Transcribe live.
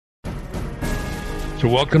So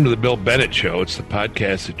welcome to the Bill Bennett Show. It's the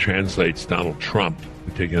podcast that translates Donald Trump.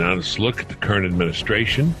 We take an honest look at the current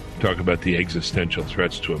administration, talk about the existential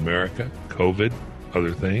threats to America, COVID,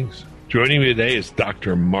 other things. Joining me today is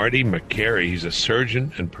Dr. Marty Makary. He's a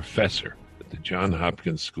surgeon and professor at the Johns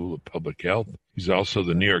Hopkins School of Public Health. He's also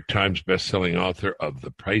the New York Times bestselling author of The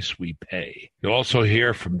Price We Pay. You'll also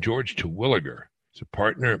hear from George Terwilliger. He's a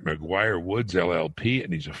partner at McGuireWoods LLP,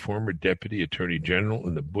 and he's a former Deputy Attorney General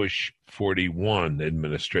in the Bush 41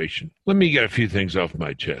 administration. Let me get a few things off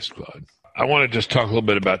my chest, Claude. I want to just talk a little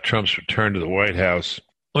bit about Trump's return to the White House.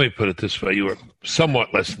 Let me put it this way. You were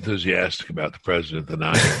somewhat less enthusiastic about the president than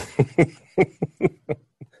I am.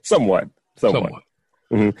 Somewhat.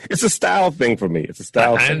 Mm-hmm. It's a style thing for me. It's a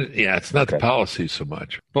style thing. Yeah, it's not the policy so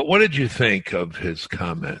much. But what did you think of his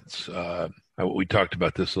comments? We talked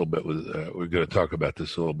about this a little bit with, we're going to talk about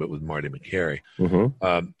this a little bit with Marty Makary.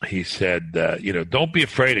 Mm-hmm. He said, don't be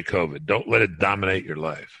afraid of COVID. Don't let it dominate your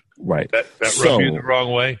life. Right. That rubbed you the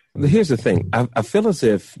wrong way? Here's the thing. I feel as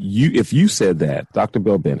if you said that, Dr.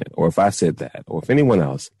 Bill Bennett, or if I said that, or if anyone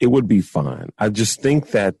else, it would be fine. I just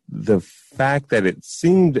think that the fact that it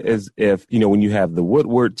seemed as if, when you have the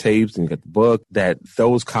Woodward tapes and you got the book, that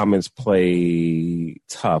those comments play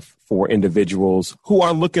tough for individuals who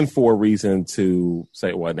are looking for a reason to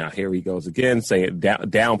say, well, now here he goes again, say it,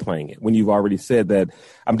 downplaying it, when you've already said that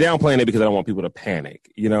I'm downplaying it because I don't want people to panic,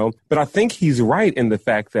 But I think he's right in the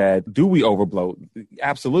fact that, do we overblow?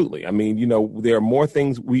 Absolutely. I mean, there are more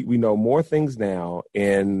things, we know more things now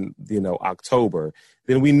in, October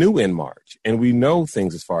than we knew in March. And we know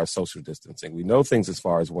things as far as social distancing. We know things as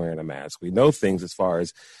far as wearing a mask. We know things as far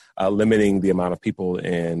as limiting the amount of people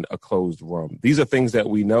in a closed room. These are things that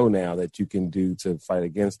we know now that you can do to fight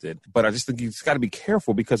against it. But I just think you've got to be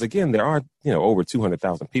careful because, again, there are, over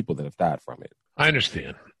 200,000 people that have died from it. I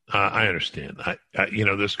understand.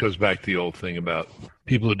 This goes back to the old thing about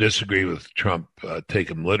people who disagree with Trump take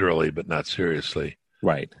him literally, but not seriously.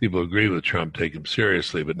 Right. People who agree with Trump take him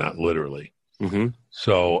seriously, but not literally. Mm-hmm.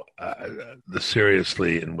 So the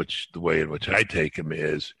seriously the way in which I take him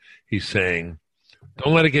is he's saying,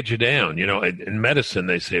 don't let it get you down. In medicine,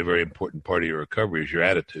 they say a very important part of your recovery is your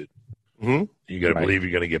attitude. Mm-hmm. You got to believe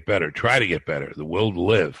you're going to get better. Try to get better. The will to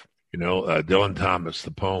live. Dylan Thomas,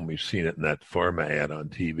 the poem, we've seen it in that pharma ad on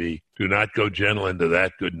TV. Do not go gentle into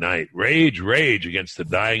that good night. Rage against the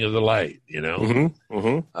dying of the light, Mm-hmm.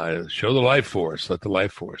 Mm-hmm. Show the life force. Let the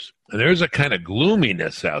life force. And there's a kind of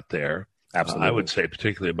gloominess out there. Absolutely. I would say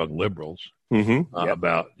particularly among liberals mm-hmm.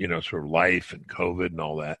 About, sort of life and COVID and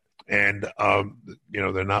all that. And,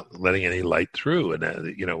 they're not letting any light through. And,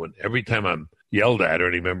 when every time I'm yelled at or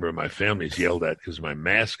any member of my family is yelled at because my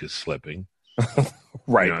mask is slipping,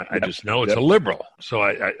 right. I just know it's a liberal. So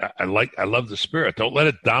I love the spirit. Don't let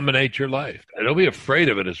it dominate your life. And don't be afraid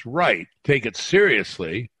of it. It's right. Take it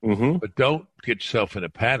seriously, mm-hmm. but don't get yourself in a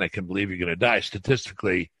panic and believe you're going to die.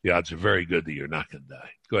 Statistically, the odds are very good that you're not going to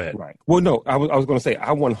die. Go ahead. Right. Well, no, I was going to say, I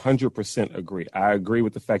 100% agree. I agree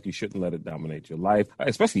with the fact you shouldn't let it dominate your life,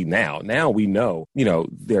 especially now. Now we know,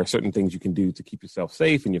 there are certain things you can do to keep yourself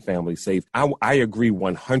safe and your family safe. I agree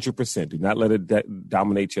 100%. Do not let it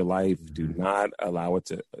dominate your life. Mm-hmm. Do not allow it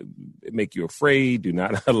to make you afraid. Do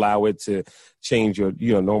not allow it to change your,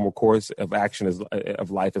 normal course of action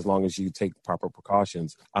of life as long as you take proper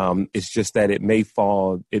precautions. It's just that it may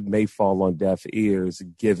fall on deaf ears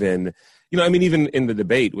given, even in the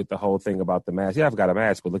debate with the whole thing about the mask. Yeah, I've got a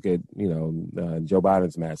mask, but look at, Joe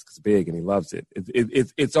Biden's mask. It's big and he loves it.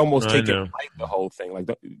 It's almost taking light, the whole thing. Like,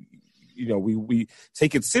 we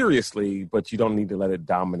take it seriously, but you don't need to let it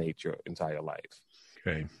dominate your entire life.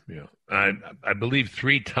 Okay, yeah. I believe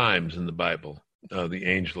 3 times in the Bible, the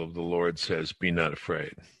angel of the Lord says, be not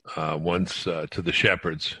afraid. Once to the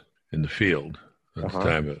shepherds in the field. At the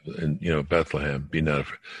time in Bethlehem, be not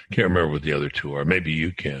afraid. Can't remember what the other 2 are. Maybe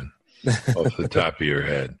you can. Off the top of your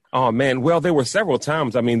head. Oh, man. Well, there were several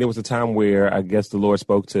times. I mean, there was a time where I guess the Lord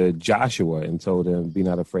spoke to Joshua and told him, be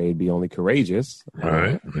not afraid, be only courageous. All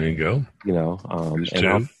right. There you go.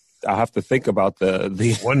 And I'll have to think about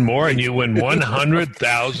the one more and you win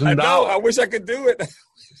 $100,000. I know. I wish I could do it.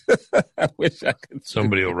 I wish I could.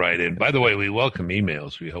 Somebody will write in. By the way, we welcome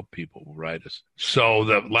emails. We hope people will write us. So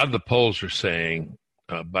a lot of the polls are saying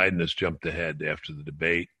Biden has jumped ahead after the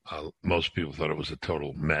debate. Most people thought it was a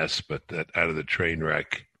total mess, but that out of the train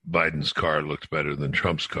wreck, Biden's car looked better than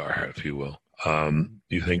Trump's car, if you will.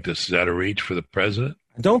 You think this is out of reach for the president?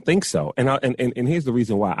 I don't think so. And here's the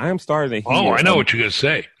reason why. I am starting to hear. Oh, I know what you're going to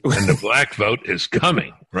say. And the black vote is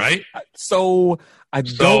coming, right? So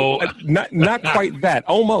not quite that.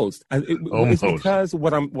 Almost. It's because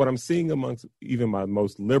what I'm seeing amongst even my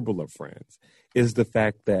most liberal of friends is the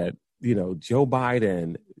fact that Joe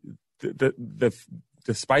Biden,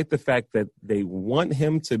 despite the fact that they want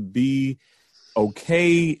him to be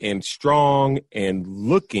okay and strong and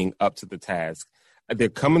looking up to the task, they're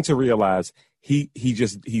coming to realize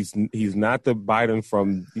he's not the Biden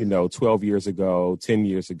from 12 years ago, 10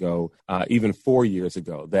 years ago, even 4 years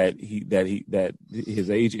ago. That his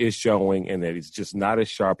age is showing, and that he's just not as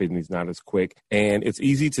sharp and he's not as quick. And it's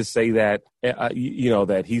easy to say that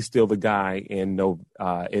that he's still the guy in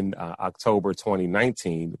October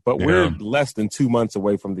 2019, but we're less than 2 months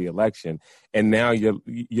away from the election, and now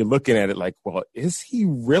you're looking at it like, well, is he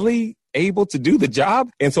really able to do the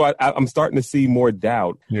job? And so I'm starting to see more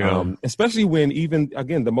doubt, especially when even,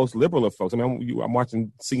 again, the most liberal of folks, I'm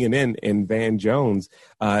watching CNN, and Van Jones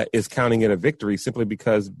is counting it a victory simply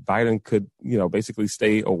because Biden could, basically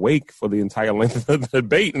stay awake for the entire length of the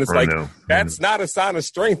debate. And it's that's not a sign of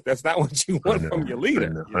strength. That's not what you want from your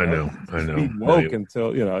leader. I know. Be woke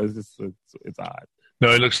until, it's odd.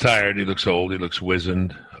 No, he looks tired. He looks old. He looks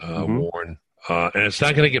wizened, worn. And it's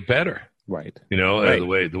not going to get better. Right.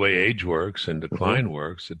 The way age works and decline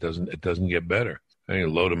works, it doesn't get better. I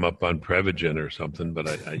can load them up on Prevagen or something, but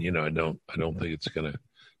I don't think it's going to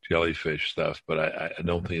jellyfish stuff, but I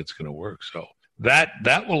don't think it's going to work. So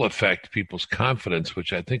that will affect people's confidence,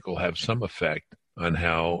 which I think will have some effect on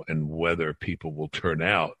how and whether people will turn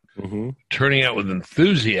out. Mm-hmm. Turning out with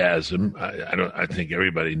enthusiasm, I think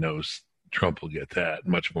everybody knows Trump will get that,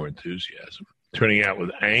 much more enthusiasm. Turning out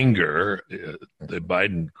with anger, the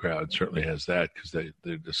Biden crowd certainly has that because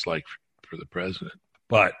they're dislike for the president.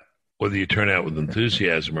 But whether you turn out with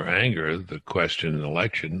enthusiasm or anger, the question in an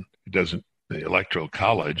election, the Electoral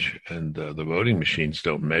College and the voting machines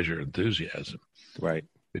don't measure enthusiasm. Right.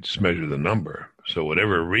 They just measure the number. So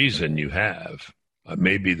whatever reason you have,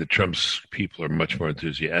 maybe the Trump's people are much more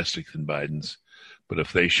enthusiastic than Biden's. But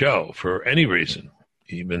if they show, for any reason,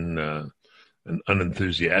 even an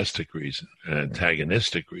unenthusiastic reason, an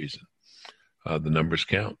antagonistic reason, the numbers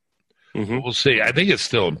count. Mm-hmm. We'll see. I think it's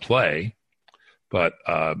still in play, but,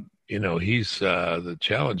 he's the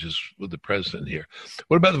challenge is with the president here.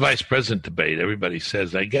 What about the vice president debate? Everybody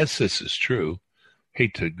says, I guess this is true.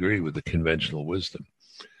 Hate to agree with the conventional wisdom,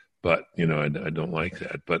 but, I don't like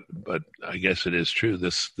that. But I guess it is true.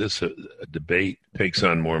 This debate takes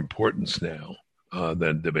on more importance now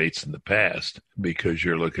than debates in the past, because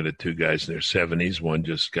you're looking at two guys in their 70s. One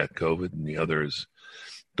just got COVID and the other is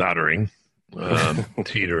doddering,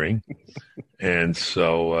 teetering. And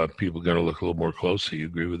so people are going to look a little more closely. You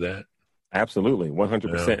agree with that? Absolutely,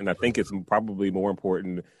 100%. And I think it's probably more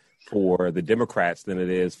important for the Democrats than it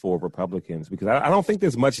is for Republicans, because I don't think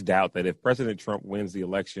there's much doubt that if President Trump wins the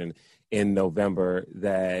election in November,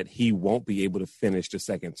 that he won't be able to finish the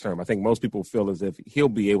second term. I think most people feel as if he'll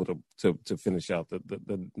be able to finish out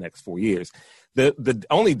the next 4 years. The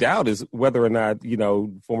only doubt is whether or not,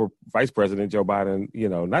 former Vice President Joe Biden,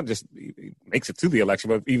 not just makes it to the election,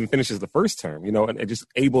 but even finishes the first term, and just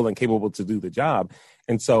able and capable to do the job.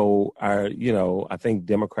 And so, I think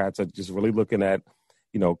Democrats are just really looking at,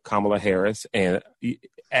 Kamala Harris, and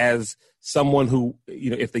as someone who,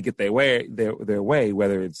 if they get their way,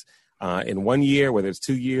 whether it's in 1 year, whether it's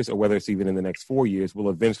 2 years, or whether it's even in the next 4 years, will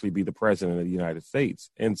eventually be the president of the United States.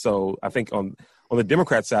 And so I think on the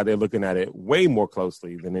Democrat side, they're looking at it way more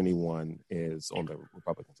closely than anyone is on the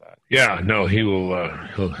Republican side. Yeah, no, he will.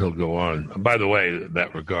 He'll go on. By the way, in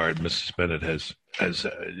that regard, Mrs. Bennett has as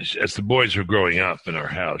the boys were growing up in our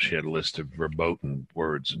house, she had a list of verboten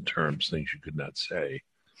words and terms, things you could not say.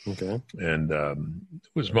 Okay. And it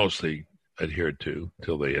was mostly adhered to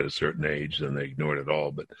till they hit a certain age, then they ignored it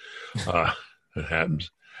all. But it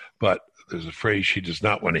happens. But there's a phrase she does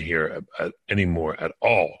not want to hear anymore at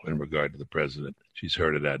all in regard to the president. She's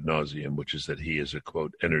heard it ad nauseum, which is that he is a,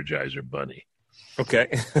 quote, Energizer bunny. Okay.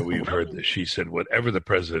 We've heard this. She said, whatever the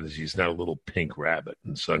president is, he's not a little pink rabbit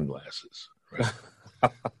in sunglasses. Right?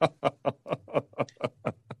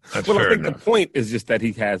 That's well, I think enough. The point is just that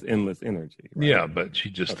he has endless energy. Right? Yeah, but she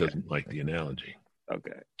just doesn't like the analogy.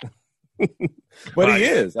 Okay. But he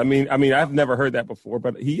is. I mean, I've never heard that before,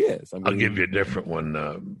 but he is. I'll give you a different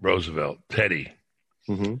one. Roosevelt, Teddy.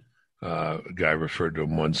 Mm-hmm. A guy referred to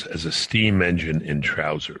him once as a steam engine in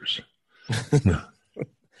trousers.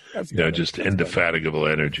 Just indefatigable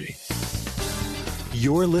energy.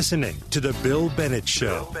 You're listening to The Bill Bennett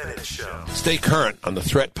Show. Stay current on the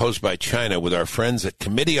threat posed by China with our friends at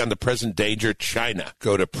Committee on the Present Danger China.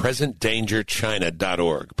 Go to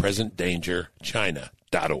presentdangerchina.org.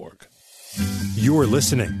 Presentdangerchina.org. You're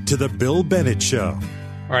listening to The Bill Bennett Show.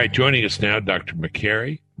 All right, joining us now, Dr.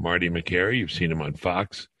 Makary, Marty Makary. You've seen him on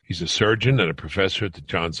Fox. He's a surgeon and a professor at the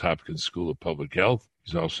Johns Hopkins School of Public Health.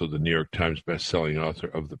 He's also the New York Times bestselling author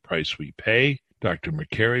of The Price We Pay. Dr.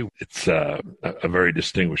 Makary, it's a very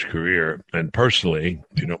distinguished career. And personally,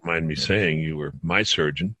 if you don't mind me saying, you were my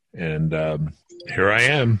surgeon. And here I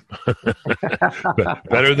am.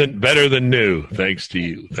 better than new, thanks to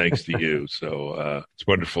you. So it's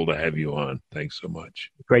wonderful to have you on. Thanks so much.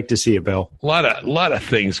 Great to see you, Bill. A lot of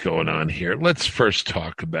things going on here. Let's first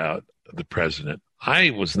talk about the president.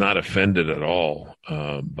 I was not offended at all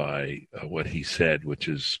by what he said, which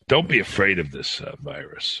is, don't be afraid of this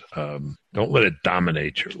virus. Don't let it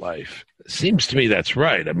dominate your life. It seems to me that's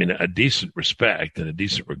right. I mean, a decent respect and a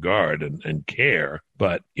decent regard and care,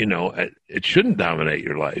 but, it shouldn't dominate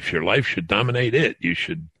your life. Your life should dominate it. You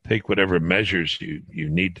should take whatever measures you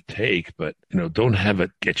need to take, but, don't have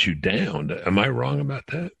it get you down. Am I wrong about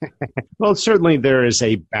that? Well, certainly there is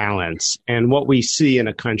a balance. And what we see in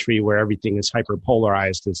a country where everything is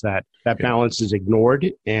hyperpolarized is that balance is ignored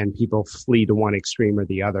and people flee to one extreme or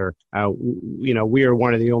the other. We are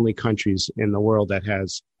one of the only countries in the world that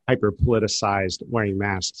has hyper-politicized wearing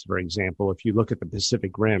masks, for example. If you look at the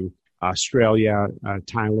Pacific Rim, Australia,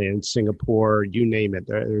 Thailand, Singapore, you name it,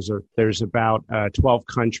 there's about 12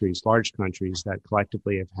 countries, large countries, that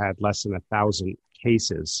collectively have had less than 1,000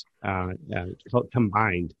 cases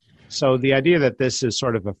combined. So the idea that this is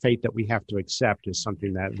sort of a fate that we have to accept is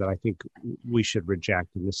something that I think we should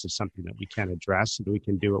reject. And this is something that we can address, and we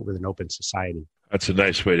can do it with an open society. That's a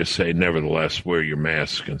nice way to say, nevertheless, wear your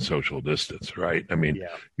mask and social distance, right? I mean,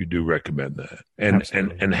 You do recommend that.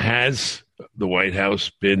 And has the White House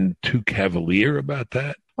been too cavalier about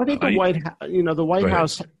that? I think the White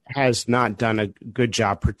House has not done a good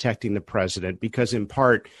job protecting the president because, in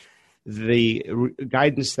part, the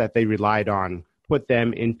guidance that they relied on put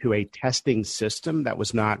them into a testing system that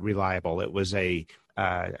was not reliable. It was a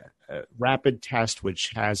rapid test,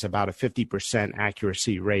 which has about a 50%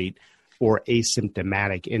 accuracy rate for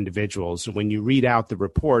asymptomatic individuals. When you read out the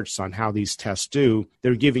reports on how these tests do,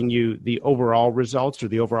 they're giving you the overall results or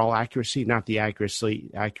the overall accuracy, not the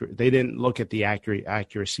accuracy. They didn't look at the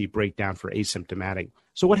accuracy breakdown for asymptomatic.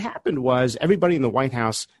 So what happened was everybody in the White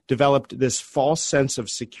House developed this false sense of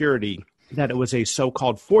security that it was a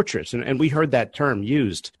so-called fortress. And we heard that term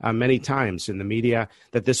used many times in the media,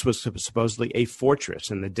 that this was supposedly a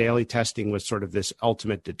fortress and the daily testing was sort of this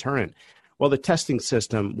ultimate deterrent. Well, the testing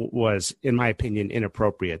system was, in my opinion,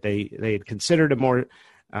 inappropriate. They had considered a more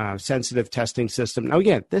sensitive testing system. Now,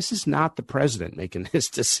 again, this is not the president making these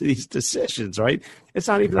decisions, right? It's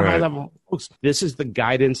not even the high-level folks. This is the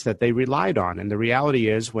guidance that they relied on. And the reality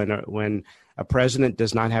is when a president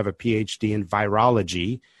does not have a PhD in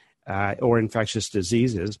virology, or infectious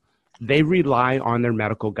diseases, they rely on their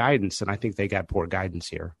medical guidance, and I think they got poor guidance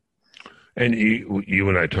here. And you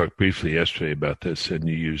and I talked briefly yesterday about this, and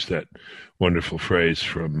you used that wonderful phrase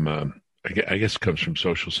from, I guess it comes from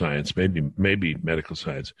social science, maybe medical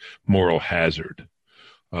science, moral hazard.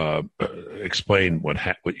 Explain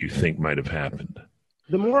what you think might have happened.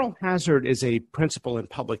 The moral hazard is a principle in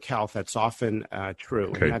public health that's often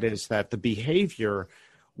true, and that is that the behavior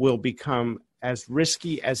will become as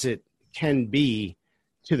risky as it can be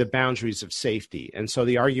to the boundaries of safety. And so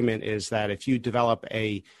the argument is that if you develop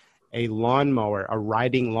a lawnmower, a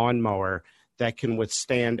riding lawnmower that can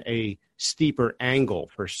withstand a steeper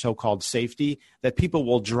angle for so-called safety, that people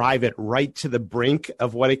will drive it right to the brink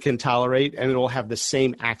of what it can tolerate, and it will have the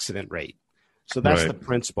same accident rate. So that's the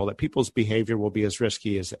principle, that people's behavior will be as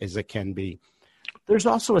risky as it can be. There's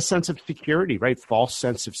also a sense of security, right? False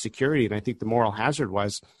sense of security. And I think the moral hazard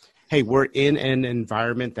was, hey, we're in an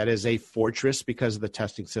environment that is a fortress because of the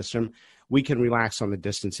testing system. We can relax on the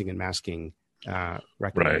distancing and masking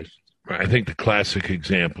recommendations. Right. I think the classic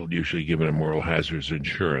example usually given a moral hazard is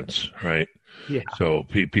insurance, right? Yeah. So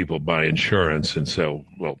people buy insurance and say,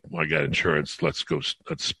 well, I got insurance, let's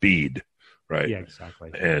speed, right? Yeah,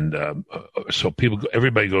 exactly. And so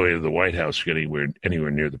everybody going to the White House getting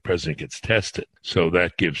anywhere near the president gets tested. So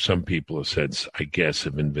that gives some people a sense, I guess,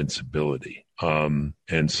 of invincibility.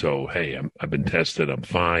 And so, hey, I've been tested, I'm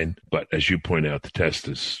fine. But as you point out, the test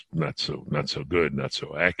is not so good, not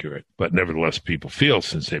so accurate. But nevertheless, people feel,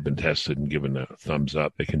 since they've been tested and given a thumbs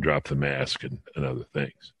up, they can drop the mask and other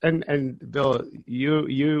things. And Bill,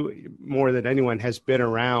 you more than anyone has been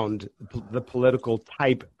around the political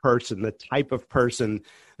type person, the type of person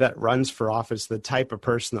that runs for office, the type of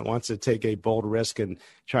person that wants to take a bold risk and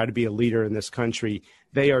try to be a leader in this country.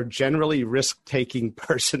 They are generally risk-taking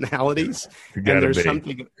personalities, and there's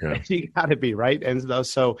something you got to be, right? And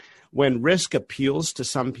so when risk appeals to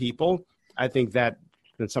some people, I think that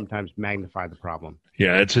can sometimes magnify the problem.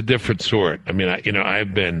 Yeah, it's a different sort. I mean,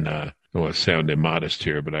 I've been don't want to sound immodest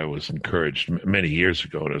here, but I was encouraged many years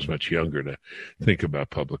ago when I was much younger to think about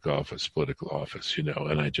public office, political office, and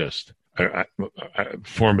I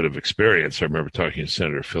formative experience. I remember talking to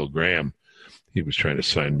Senator Phil Gramm. He was trying to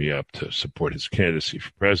sign me up to support his candidacy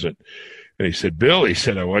for president. And he said, Bill,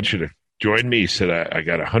 I want you to join me. He said, I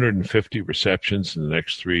got 150 receptions in the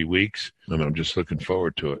next 3 weeks, and I'm just looking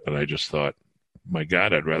forward to it. And I just thought, my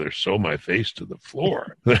God, I'd rather sew my face to the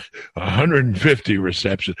floor. 150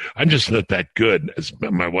 receptions. I'm just not that good. As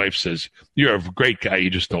my wife says, you're a great guy. You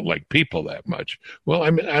just don't like people that much. Well, I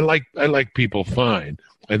mean, I like people fine.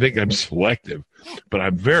 I think I'm selective, but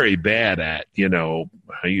I'm very bad at, how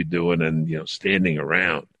you doing and, standing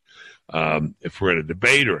around. If we're at a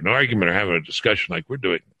debate or an argument or having a discussion like we're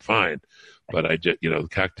doing, fine. But I just, the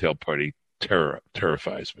cocktail party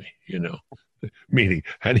terrifies me, Meaning,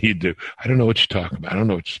 how do you do? I don't know what you're talking about. I don't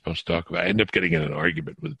know what you're supposed to talk about. I end up getting in an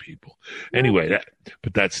argument with people. Anyway,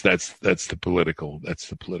 that's the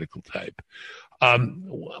political type.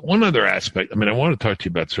 One other aspect. I mean, I want to talk to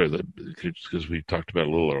you about because we talked about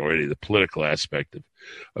a little already, the political aspect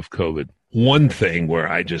of COVID. One thing where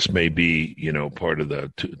I just may be, part of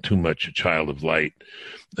the too much a child of light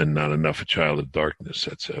and not enough a child of darkness.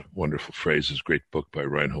 That's a wonderful phrase. It's a great book by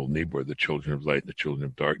Reinhold Niebuhr, The Children of Light and the Children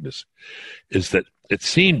of Darkness, is that it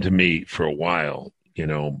seemed to me for a while,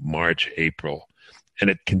 March, April, and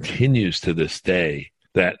it continues to this day,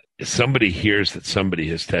 that somebody hears that somebody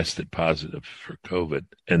has tested positive for COVID,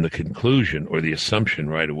 and the conclusion or the assumption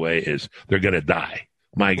right away is they're going to die.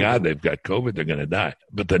 My God, they've got COVID, they're going to die.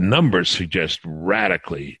 But the numbers suggest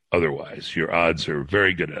radically otherwise. Your odds are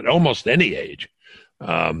very good at almost any age.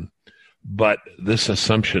 But this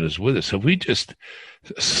assumption is with us. Have we just,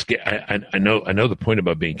 I know the point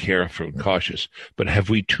about being careful and cautious, but have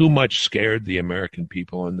we too much scared the American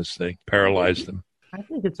people on this thing, paralyzed them? I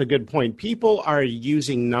think it's a good point. People are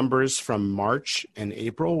using numbers from March and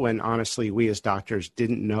April when, honestly, we as doctors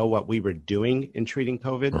didn't know what we were doing in treating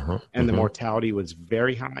COVID, and the mortality was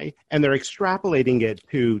very high. And they're extrapolating it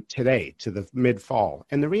to today, to the mid-fall.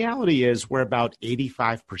 And the reality is we're about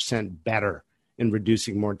 85% better in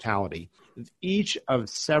reducing mortality. Each of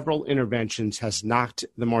several interventions has knocked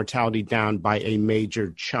the mortality down by a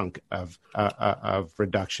major chunk of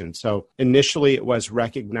reduction. So initially it was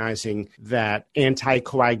recognizing that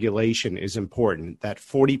anticoagulation is important, that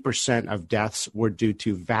 40% of deaths were due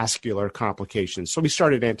to vascular complications. So we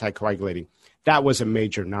started anticoagulating. That was a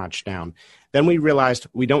major notch down. Then we realized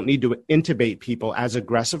we don't need to intubate people as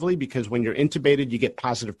aggressively because when you're intubated, you get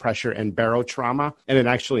positive pressure and barotrauma, and it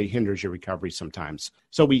actually hinders your recovery sometimes.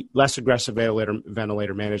 So less aggressive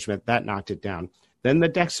ventilator management, that knocked it down. Then the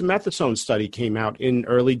dexamethasone study came out in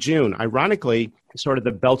early June. Ironically, sort of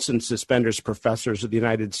the belts and suspenders professors of the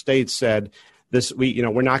United States said,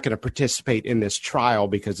 we're not going to participate in this trial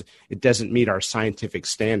because it doesn't meet our scientific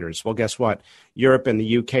standards. Well, guess what? Europe and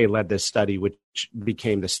the UK led this study, which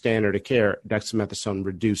became the standard of care. Dexamethasone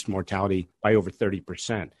reduced mortality by over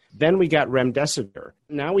 30%. Then we got remdesivir.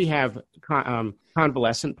 Now we have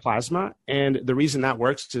convalescent plasma. And the reason that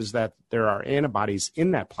works is that there are antibodies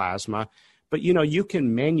in that plasma. But, you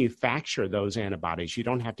can manufacture those antibodies. You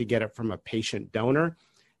don't have to get it from a patient donor.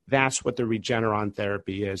 That's what the Regeneron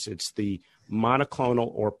therapy is. It's the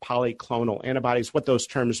monoclonal or polyclonal antibodies. What those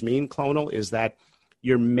terms mean, clonal, is that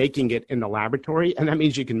you're making it in the laboratory, and that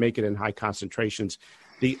means you can make it in high concentrations.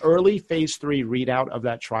 The early phase 3 readout of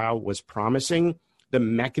that trial was promising. The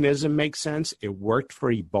mechanism makes sense. It worked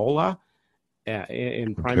for Ebola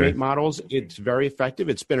in primate models. It's very effective.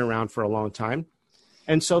 It's been around for a long time.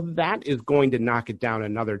 And so that is going to knock it down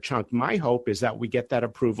another chunk. My hope is that we get that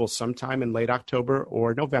approval sometime in late October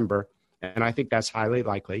or November, and I think that's highly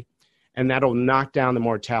likely. And that'll knock down the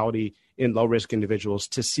mortality in low-risk individuals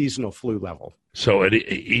to seasonal flu level. So at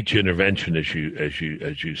each intervention, as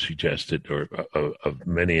you suggested, or of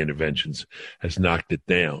many interventions, has knocked it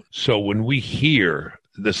down. So when we hear,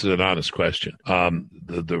 this is an honest question,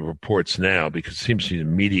 the reports now, because it seems to me the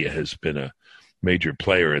media has been a major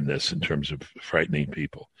player in this in terms of frightening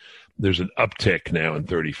people. There's an uptick now in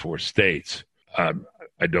 34 states. I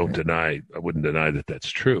wouldn't deny that that's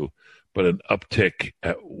true. But an uptick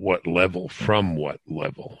at what level, from what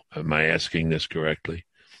level? Am I asking this correctly?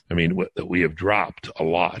 I mean, we have dropped a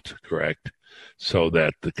lot, correct? So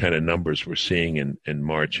that the kind of numbers we're seeing in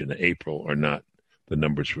March and April are not the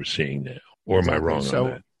numbers we're seeing now. Or am I wrong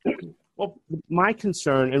on that? Well, my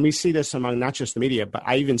concern, and we see this among not just the media, but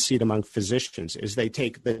I even see it among physicians, is they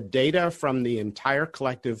take the data from the entire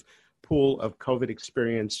collective pool of COVID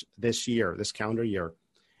experience this calendar year,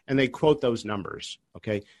 and they quote those numbers,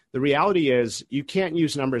 okay? The reality is you can't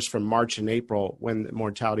use numbers from March and April when the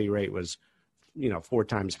mortality rate was 4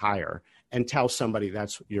 times higher and tell somebody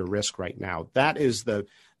that's your risk right now. That is the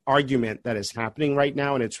argument that is happening right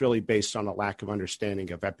now, and it's really based on a lack of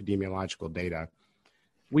understanding of epidemiological data.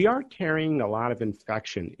 We are carrying a lot of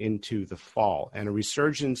infection into the fall, and a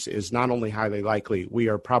resurgence is not only highly likely, we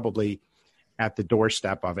are probably at the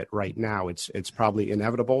doorstep of it right now. It's probably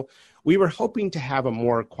inevitable. We were hoping to have a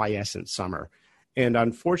more quiescent summer, and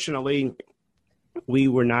unfortunately, we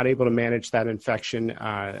were not able to manage that infection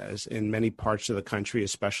in many parts of the country,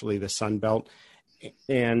 especially the Sun Belt.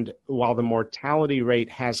 And while the mortality rate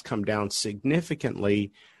has come down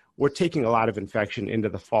significantly, we're taking a lot of infection into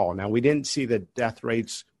the fall. Now, we didn't see the death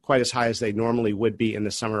rates quite as high as they normally would be in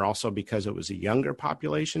the summer, also because it was a younger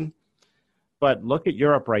population. But look at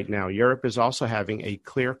Europe right now. Europe is also having a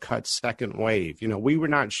clear-cut second wave. We were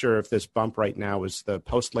not sure if this bump right now is the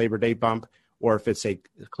post-Labor Day bump or if it's a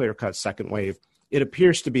clear-cut second wave. It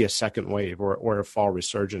appears to be a second wave or a fall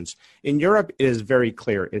resurgence. In Europe, it is very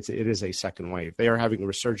clear it is a second wave. They are having a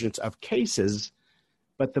resurgence of cases,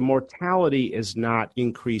 but the mortality is not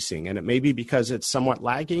increasing. And it may be because it's somewhat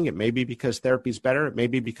lagging. It may be because therapy is better. It may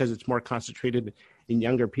be because it's more concentrated in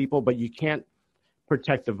younger people, but you can't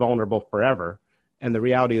protect the vulnerable forever. And the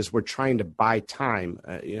reality is we're trying to buy time.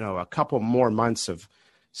 A couple more months of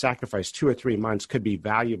sacrifice, 2 or 3 months, could be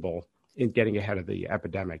valuable in getting ahead of the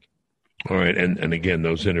epidemic. All right. And again,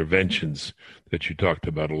 those interventions that you talked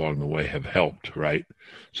about along the way have helped, right?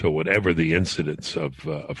 So whatever the incidence of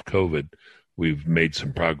COVID, we've made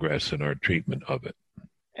some progress in our treatment of it.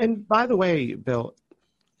 And by the way, Bill,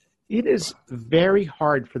 it is very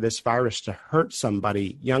hard for this virus to hurt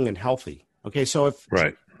somebody young and healthy. Okay. So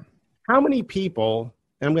how many people,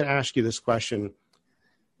 and I'm going to ask you this question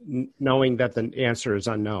knowing that the answer is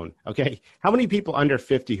unknown. Okay. How many people under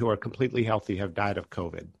 50 who are completely healthy have died of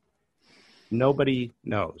COVID? Nobody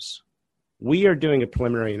knows. We are doing a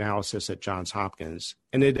preliminary analysis at Johns Hopkins,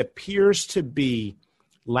 and it appears to be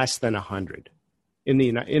less than 100 in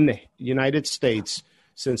the United States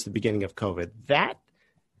since the beginning of COVID. That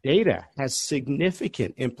data has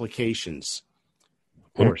significant implications.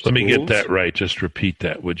 Let me get that right. Just repeat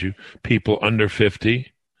that, would you? People under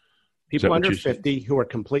 50? People under 50 who are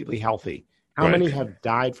completely healthy. How many have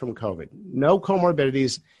died from COVID? No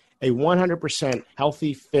comorbidities, a 100%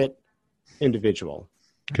 healthy, fit individual.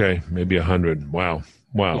 Okay, maybe 100. Wow.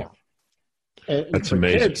 Yeah. That's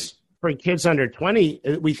amazing. For kids under 20,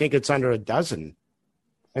 we think it's under a dozen.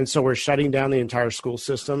 And so we're shutting down the entire school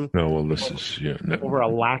system. No, well, this is over a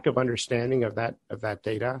lack of understanding of that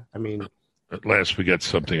data. I mean, at last we got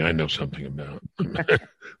something I know something about.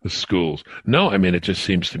 The schools. No, I mean, it just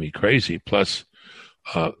seems to me crazy. Plus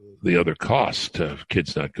the other cost of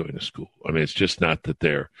kids not going to school. I mean, it's just not that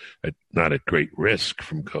they're not at great risk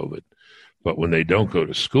from COVID. But when they don't go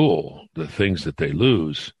to school, the things that they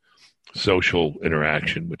lose, social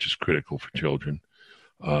interaction, which is critical for children,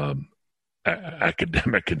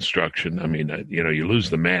 academic instruction. I mean, you lose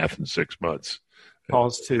the math in 6 months.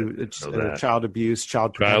 Calls to child abuse,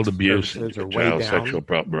 child abuse, child sexual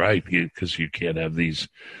problem, right? Because you can't have these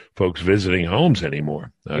folks visiting homes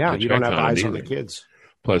anymore. You don't have eyes on the kids.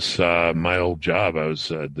 Plus, my old job, I was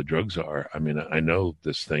the drug czar. I mean, I know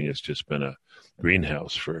this thing has just been a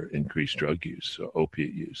greenhouse for increased drug use,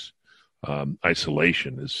 opiate use.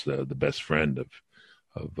 Isolation is the best friend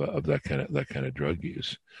of that kind of drug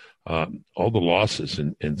use. All the losses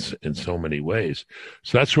in so many ways.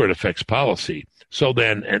 So that's where it affects policy. So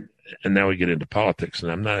then, and now we get into politics,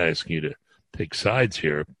 and I'm not asking you to take sides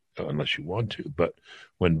here unless you want to, but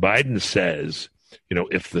when Biden says,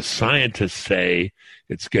 if the scientists say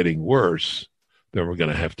it's getting worse, then we're going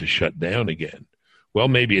to have to shut down again. Well,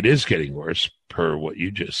 maybe it is getting worse, per what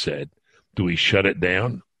you just said. Do we shut it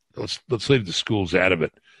down? Let's leave the schools out of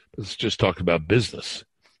it. Let's just talk about business.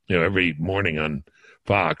 Every morning on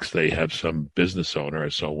Fox, they have some business owner. I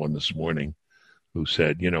saw one this morning who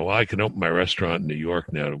said, I can open my restaurant in New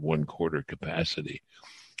York now to 1/4 capacity.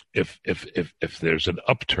 If there's an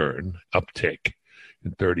uptick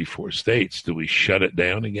in 34 states, do we shut it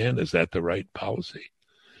down again? Is that the right policy?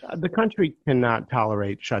 The country cannot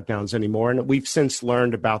tolerate shutdowns anymore, and we've since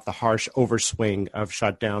learned about the harsh overswing of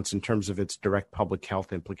shutdowns in terms of its direct public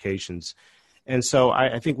health implications. And so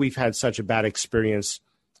I think we've had such a bad experience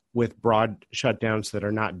with broad shutdowns that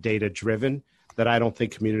are not data-driven that I don't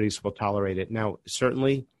think communities will tolerate it. Now,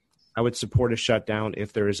 certainly, I would support a shutdown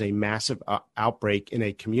if there is a massive outbreak in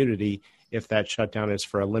a community, if that shutdown is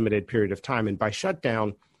for a limited period of time. And by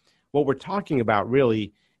shutdown, what we're talking about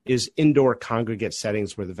really is indoor congregate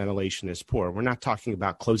settings where the ventilation is poor. We're not talking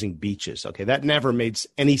about closing beaches. Okay, that never made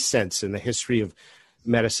any sense in the history of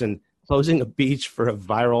medicine. Closing a beach for a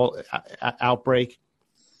viral outbreak,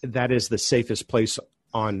 that is the safest place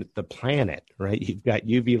on the planet, right? You've got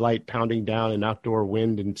UV light pounding down and outdoor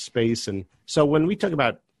wind and space. And so when we talk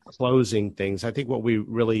about closing things, I think what we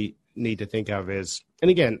really need to think of is, and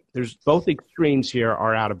again, there's both extremes here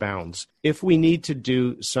are out of bounds. If we need to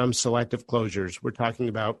do some selective closures, we're talking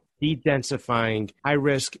about de-densifying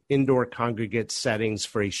high-risk indoor congregate settings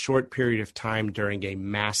for a short period of time during a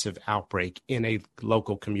massive outbreak in a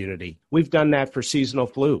local community. We've done that for seasonal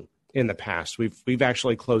flu in the past. We've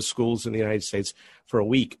actually closed schools in the United States for a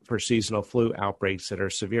week for seasonal flu outbreaks that are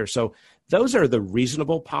severe. So those are the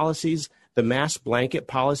reasonable policies. The mass blanket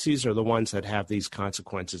policies are the ones that have these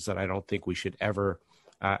consequences that I don't think we should ever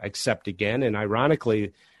accept again. And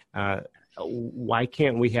ironically, why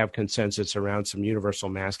can't we have consensus around some universal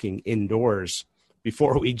masking indoors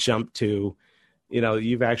before we jump to,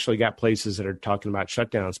 you've actually got places that are talking about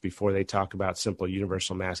shutdowns before they talk about simple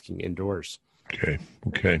universal masking indoors.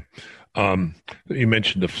 Okay. You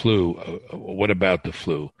mentioned the flu. What about the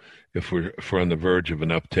flu? If we're on the verge of an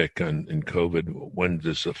uptick in COVID, when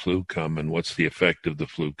does the flu come, and what's the effect of the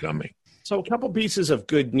flu coming? So a couple pieces of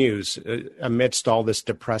good news amidst all this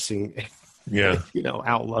depressing,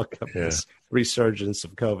 outlook of this resurgence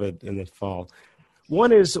of COVID in the fall.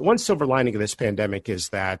 One silver lining of this pandemic is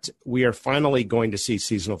that we are finally going to see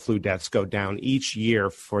seasonal flu deaths go down each year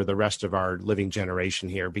for the rest of our living generation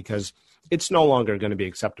here, because it's no longer going to be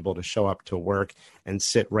acceptable to show up to work and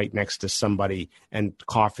sit right next to somebody and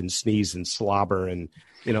cough and sneeze and slobber. And,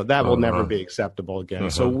 that will never be acceptable again.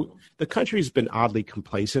 So the country's been oddly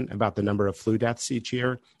complacent about the number of flu deaths each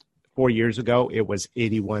year. 4 years ago, it was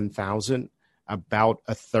 81,000, about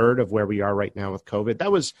a third of where we are right now with COVID.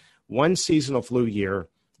 That was one seasonal flu year,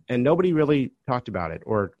 and nobody really talked about it.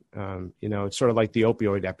 Or, it's sort of like the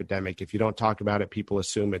opioid epidemic. If you don't talk about it, people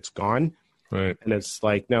assume it's gone. Right. And it's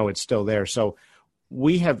like, no, it's still there. So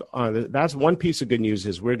we have, that's one piece of good news,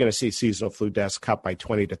 is we're going to see seasonal flu deaths cut by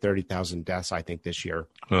 20 to 30,000 deaths, I think, this year.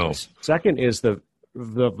 Oh. Second is the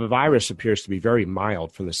virus appears to be very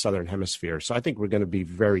mild from the southern hemisphere. So I think we're going to be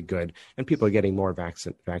very good, and people are getting more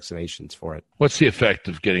vaccinations for it. What's the effect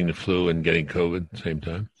of getting the flu and getting COVID at the same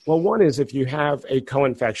time? Well, one is if you have a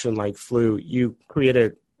co-infection like flu, you create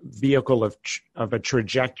a vehicle of a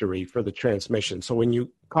trajectory for the transmission. So when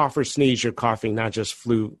you cough or sneeze, you're coughing not just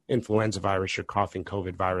flu influenza virus, you're coughing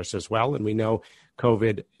COVID virus as well. And we know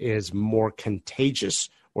COVID is more contagious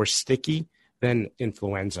or sticky than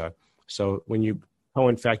influenza. So when you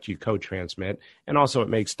co-infect, you co-transmit, and also it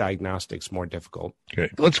makes diagnostics more difficult. Okay.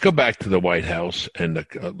 Let's go back to the White House and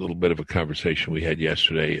a little bit of a conversation we had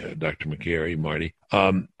yesterday, Dr. Makary, Marty.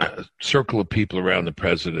 A circle of people around the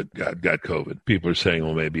president got COVID. People are saying,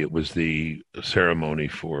 well, maybe it was the ceremony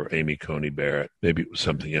for Amy Coney Barrett. Maybe it was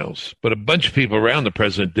something else. But a bunch of people around the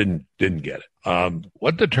president didn't get it.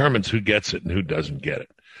 What determines who gets it and who doesn't get it?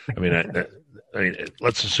 I mean,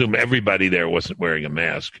 let's assume everybody there wasn't wearing a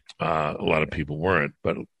mask. A lot of people weren't,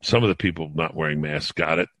 but some of the people not wearing masks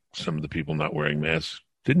got it. Some of the people not wearing masks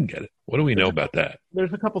didn't get it. What do we know about that?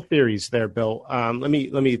 There's a couple theories there, Bill. Let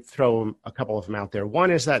me throw a couple of them out there.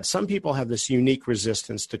 One is that some people have this unique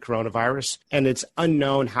resistance to coronavirus, and it's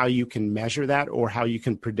unknown how you can measure that or how you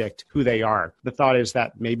can predict who they are. The thought is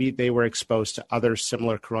that maybe they were exposed to other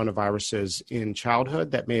similar coronaviruses in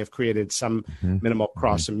childhood that may have created some minimal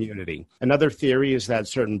cross-immunity. Another theory is that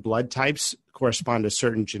certain blood types correspond to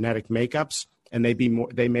certain genetic makeups, and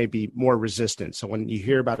they may be more resistant. So when you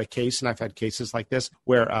hear about a case, and I've had cases like this,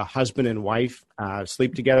 where a husband and wife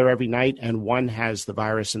sleep together every night and one has the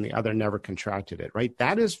virus and the other never contracted it, right?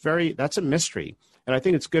 That's a mystery. And I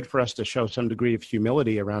think it's good for us to show some degree of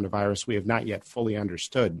humility around a virus we have not yet fully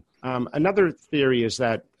understood. Another theory is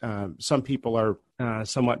that some people are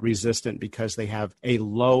somewhat resistant because they have a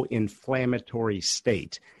low inflammatory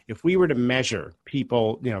state. If we were to measure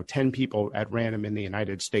people, 10 people at random in the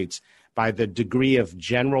United States, by the degree of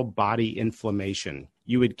general body inflammation,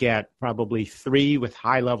 you would get probably 3 with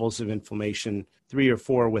high levels of inflammation, 3 or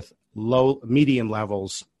 4 with medium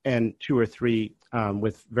levels, and 2 or 3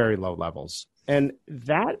 with very low levels. And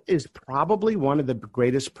that is probably one of the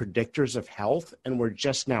greatest predictors of health, and we're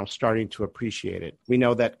just now starting to appreciate it. We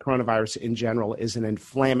know that coronavirus in general is an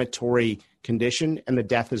inflammatory condition, and the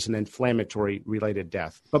death is an inflammatory-related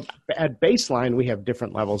death. But at baseline, we have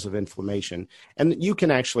different levels of inflammation, and you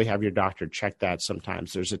can actually have your doctor check that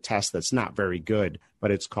sometimes. There's a test that's not very good,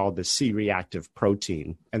 but it's called the C-reactive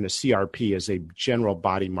protein, and the CRP is a general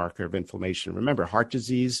body marker of inflammation. Remember, heart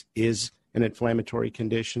disease is an inflammatory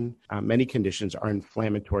condition. Many conditions are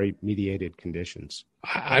inflammatory-mediated conditions.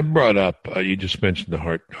 I brought up, you just mentioned the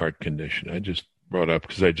heart condition. I just brought up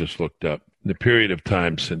because I just looked up. In the period of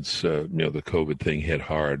time since the COVID thing hit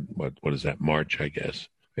hard, what is that, March, I guess,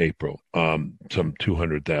 April. Some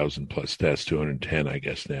 200,000 plus deaths, 210, I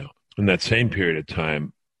guess now. In that same period of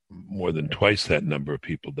time, more than twice that number of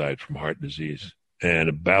people died from heart disease, and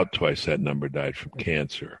about twice that number died from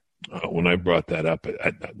cancer. When I brought that up,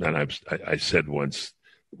 I said once,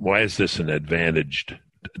 why is this an advantaged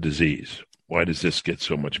disease? Why does this get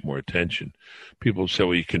so much more attention? People say,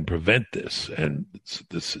 well, you can prevent this, and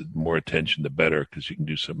this more attention, the better, because you can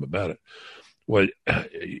do something about it. Well,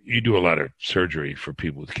 you do a lot of surgery for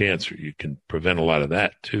people with cancer. You can prevent a lot of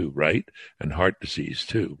that too, right? And heart disease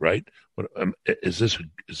too, right? Is this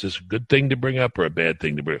a good thing to bring up or a bad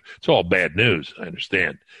thing to bring up? It's all bad news. I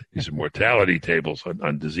understand. These are mortality tables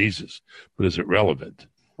on diseases, but is it relevant?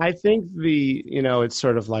 I think it's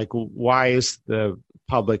sort of like, why is the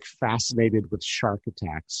public fascinated with shark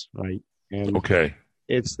attacks, right? And okay.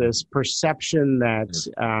 It's this perception that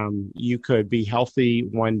you could be healthy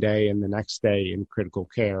one day and the next day in critical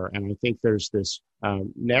care. And I think there's this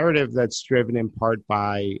narrative that's driven in part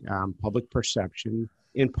by public perception,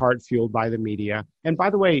 in part fueled by the media. And by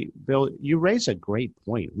the way, Bill, you raise a great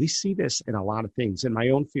point. We see this in a lot of things. In my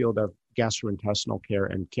own field of gastrointestinal care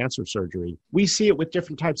and cancer surgery, we see it with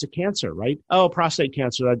different types of cancer, right? Oh, prostate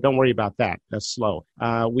cancer, don't worry about that. That's slow.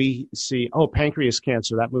 We see, pancreas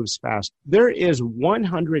cancer, that moves fast. There is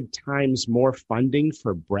 100 times more funding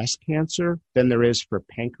for breast cancer than there is for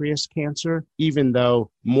pancreas cancer, even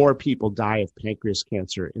though more people die of pancreas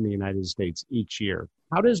cancer in the United States each year.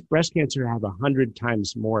 How does breast cancer have 100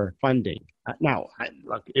 times more funding? Now,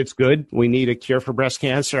 look, it's good. We need a cure for breast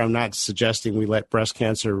cancer. I'm not suggesting we let breast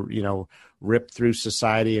cancer, rip through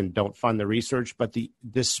society and don't fund the research. But the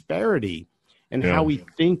disparity in how we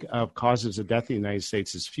think of causes of death in the United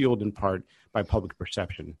States is fueled in part by public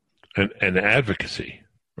perception. And advocacy,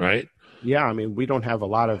 right? Yeah, I mean, we don't have a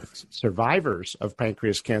lot of survivors of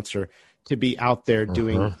pancreas cancer to be out there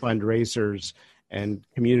doing fundraisers and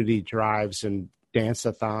community drives and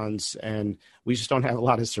dance-a-thons, and we just don't have a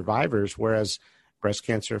lot of survivors, whereas breast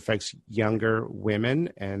cancer affects younger women,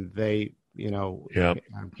 and they,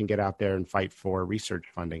 can get out there and fight for research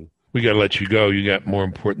funding. We got to let you go. You got more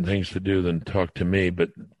important things to do than talk to me, but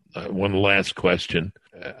one last question.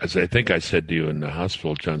 As I think I said to you in the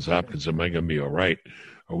hospital, Johns Hopkins, am I going to be all right?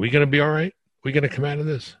 Are we going to be all right? Are we going to come out of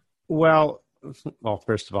this? Well,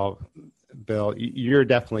 first of all, Bill, you're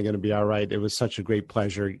definitely going to be all right. It was such a great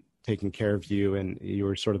pleasure taking care of you, and you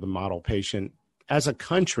were sort of the model patient. As a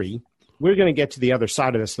country, we're going to get to the other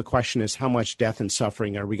side of this. The question is, how much death and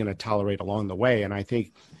suffering are we going to tolerate along the way? And I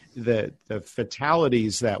think the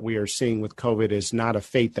fatalities that we are seeing with COVID is not a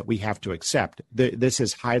fate that we have to accept. This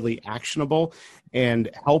is highly actionable,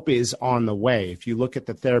 and help is on the way. If you look at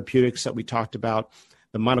the therapeutics that we talked about,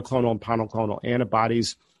 the monoclonal and polyclonal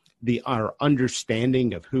antibodies, our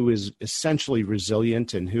understanding of who is essentially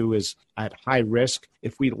resilient and who is at high risk,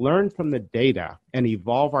 if we learn from the data and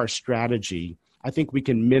evolve our strategy, I think we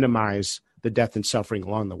can minimize the death and suffering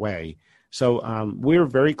along the way. So we're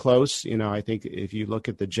very close. I think if you look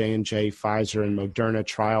at the J&J, Pfizer, and Moderna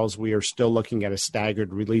trials, we are still looking at a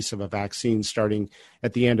staggered release of a vaccine starting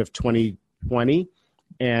at the end of 2020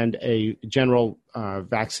 and a general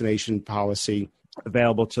vaccination policy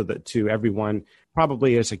available to everyone,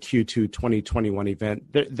 probably as a Q2 2021 event.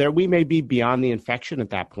 There we may be beyond the infection at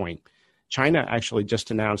that point. China actually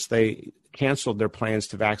just announced they canceled their plans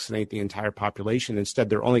to vaccinate the entire population. Instead,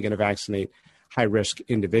 they're only going to vaccinate high-risk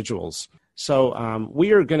individuals. So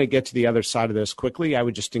we are going to get to the other side of this quickly. I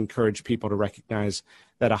would just encourage people to recognize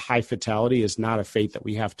that a high fatality is not a fate that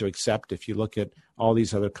we have to accept. If you look at all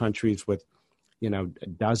these other countries with,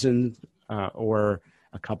 dozens or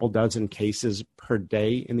a couple dozen cases per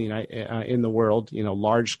day in the world,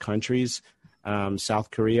 large countries,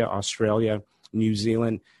 South Korea, Australia, New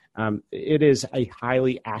Zealand. It is a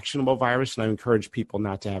highly actionable virus, and I encourage people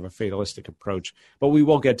not to have a fatalistic approach. But we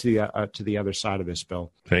will get to the other side of this,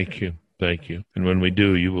 Bill. Thank you. And when we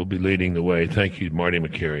do, you will be leading the way. Thank you, Marty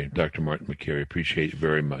Makary, Dr. Martin Makary. Appreciate you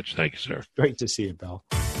very much. Thank you, sir. Great to see you, Bill.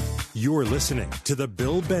 You're listening to The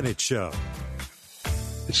Bill Bennett Show.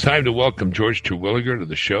 It's time to welcome George Terwilliger to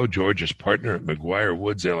the show. George is partner at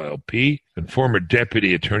McGuireWoods LLP and former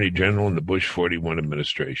Deputy Attorney General in the Bush 41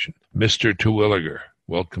 administration. Mr. Terwilliger,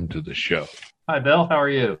 welcome to the show. Hi, Bill. How are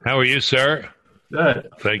you? How are you, sir? Good.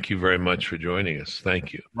 Thank you very much for joining us.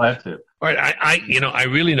 Thank you. Glad to. All right. I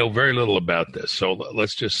really know very little about this, so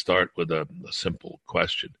let's just start with a simple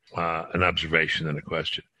question, an observation and a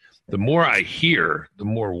question. The more I hear, the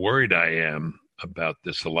more worried I am about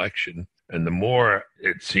this election And the more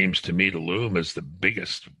it seems to me to loom as the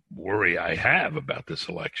biggest worry I have about this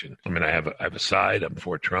election. I mean, I have a side. I'm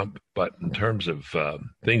for Trump. But in terms of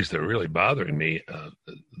things that are really bothering me,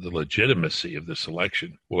 the legitimacy of this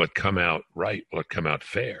election, will it come out right? Will it come out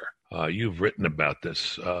fair? You've written about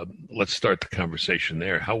this. Let's start the conversation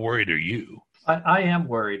there. How worried are you? I am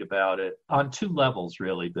worried about it on two levels,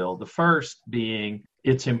 really, Bill. The first being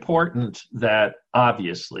it's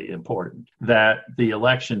obviously important, that the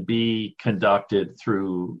election be conducted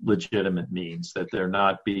through legitimate means, that there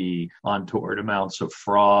not be untoward amounts of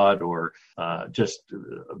fraud or just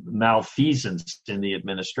malfeasance in the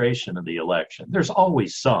administration of the election. There's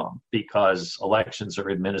always some, because elections are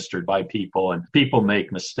administered by people and people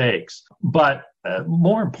make mistakes. But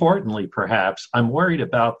more importantly, perhaps, I'm worried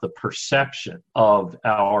about the perception of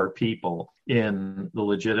our people in the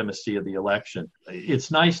legitimacy of the election.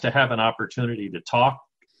 It's nice to have an opportunity to talk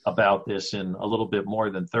about this in a little bit more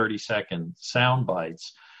than 30-second sound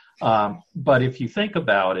bites. But if you think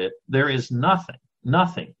about it, there is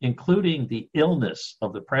nothing, including the illness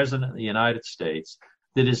of the President of the United States,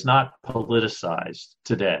 that is not politicized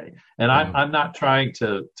today. And I'm not trying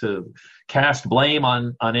to cast blame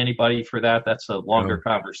on anybody for that. That's a longer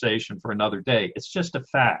conversation for another day. It's just a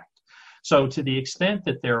fact. So to the extent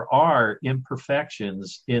that there are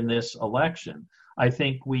imperfections in this election, I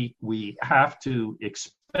think we have to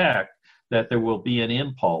expect that there will be an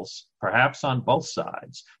impulse, perhaps on both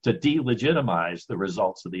sides, to delegitimize the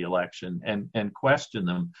results of the election and question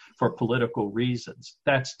them for political reasons.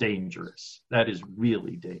 That's dangerous. That is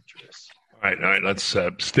really dangerous. All right. Let's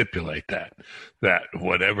stipulate that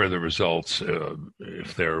whatever the results,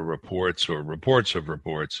 if there are reports of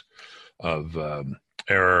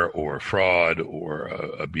error or fraud or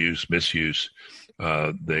abuse, misuse,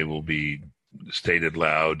 they will be stated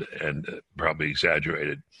loud and probably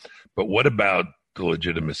exaggerated. But what about the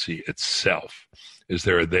legitimacy itself? Is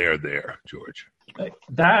there a there, George?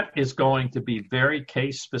 That is going to be very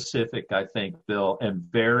case specific, I think, Bill, and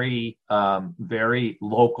very, very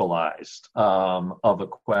localized of a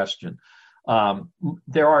question.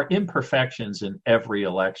 There are imperfections in every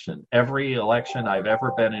election. Every election I've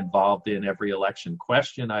ever been involved in, every election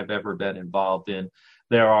question I've ever been involved in,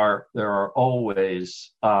 there are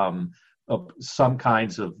always some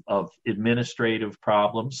kinds of administrative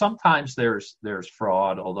problems. Sometimes there's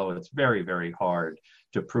fraud, although it's very, very hard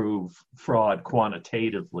to prove fraud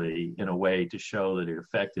quantitatively in a way to show that it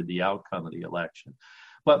affected the outcome of the election.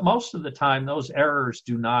 But most of the time, those errors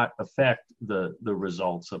do not affect the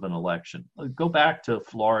results of an election. Go back to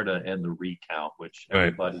Florida and the recount, which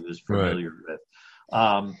everybody is familiar with.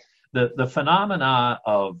 The phenomena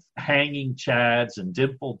of hanging chads and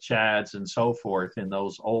dimpled chads and so forth in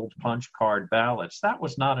those old punch card ballots, that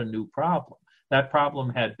was not a new problem. That problem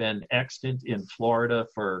had been extant in Florida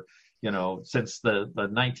for, since the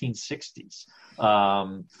 1960s,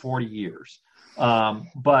 40 years.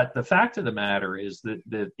 But the fact of the matter is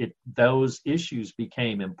that those issues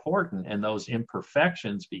became important and those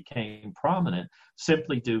imperfections became prominent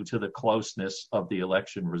simply due to the closeness of the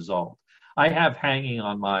election result. I have hanging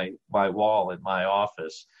on my wall in my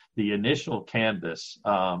office the initial canvass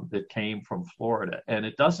that came from Florida, and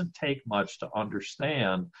it doesn't take much to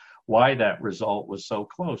understand why that result was so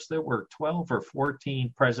close. There were 12 or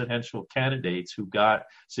 14 presidential candidates who got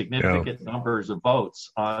significant numbers of votes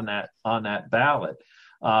on that ballot.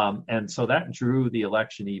 And so that drew the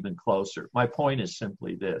election even closer. My point is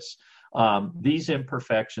simply this. These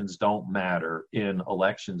imperfections don't matter in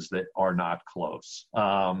elections that are not close.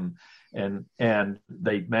 And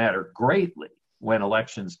they matter greatly when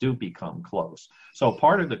elections do become close. So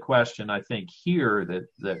part of the question I think here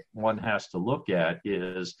that one has to look at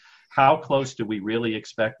is how close do we really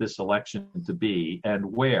expect this election to be and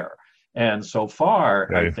where? And so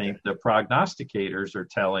far, I think the prognosticators are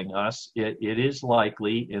telling us it is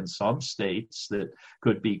likely in some states that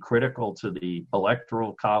could be critical to the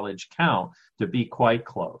electoral college count to be quite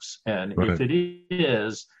close. And if it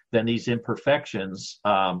is, then these imperfections,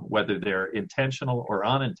 whether they're intentional or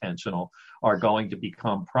unintentional, are going to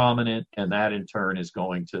become prominent, and that in turn is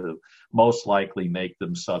going to most likely make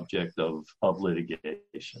them subject of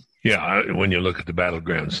litigation. Yeah, when you look at the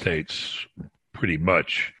battleground states, pretty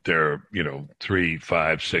much they're 3,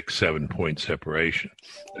 5, 6, 7 point separation.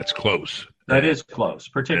 That's close. That is close,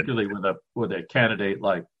 particularly with a candidate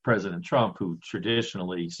like President Trump, who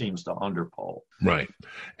traditionally seems to underpoll. Right.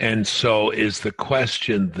 And so is the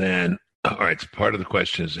question then, all right, so part of the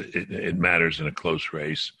question is it matters in a close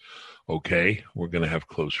race. Okay, we're going to have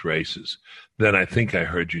close races. Then I think I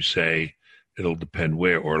heard you say it'll depend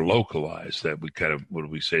where, or localize, that we kind of, what do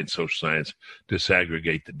we say in social science,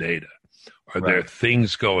 disaggregate the data. Are there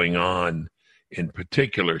things going on in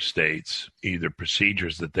particular states, either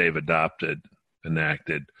procedures that they've adopted,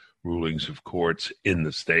 enacted, rulings of courts in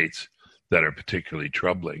the states that are particularly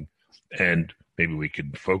troubling? And maybe we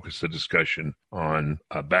could focus the discussion on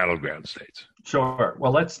battleground states. Sure.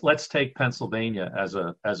 Well, let's take Pennsylvania as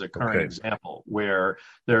a current example, where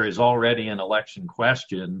there is already an election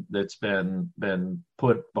question that's been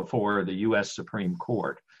put before the U.S. Supreme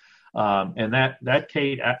Court, and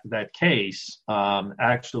that case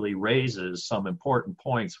actually raises some important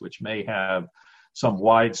points which may have some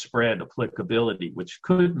widespread applicability, which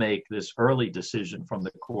could make this early decision from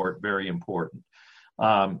the court very important.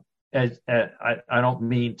 I don't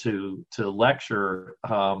mean to lecture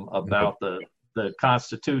about the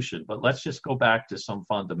Constitution, but let's just go back to some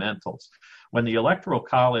fundamentals. When the Electoral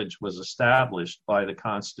College was established by the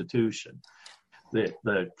Constitution,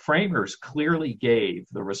 the framers clearly gave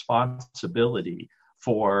the responsibility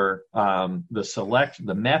for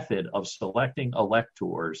the method of selecting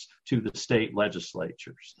electors to the state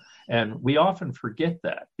legislatures. And we often forget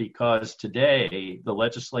that, because today the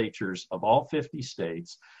legislatures of all 50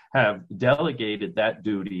 states have delegated that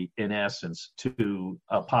duty, in essence, to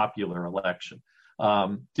a popular election.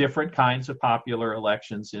 Different kinds of popular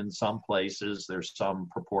elections in some places. There's some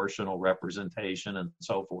proportional representation and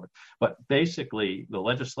so forth. But basically, the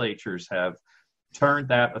legislatures have turned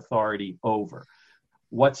that authority over.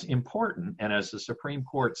 What's important, and as the Supreme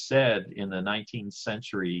Court said in the 19th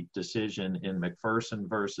century decision in McPherson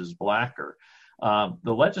versus Blacker,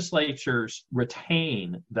 the legislatures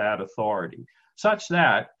retain that authority, such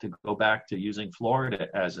that, to go back to using Florida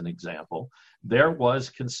as an example, there was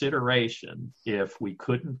consideration, if we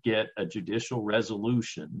couldn't get a judicial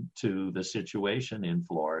resolution to the situation in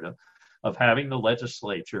Florida, of having the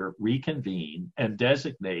legislature reconvene and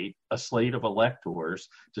designate a slate of electors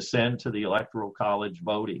to send to the Electoral College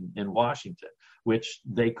voting in Washington, which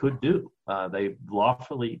they could do. They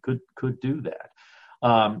lawfully could do that.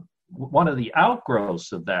 One of the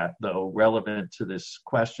outgrowths of that, though, relevant to this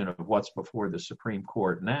question of what's before the Supreme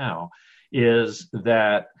Court now, is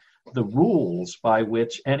that the rules by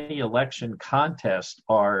which any election contests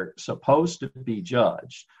are supposed to be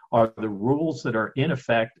judged are the rules that are in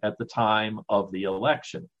effect at the time of the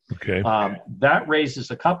election. Okay. That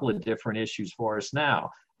raises a couple of different issues for us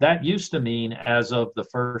now. That used to mean as of the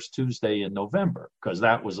first Tuesday in November, because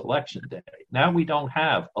that was election day. Now we don't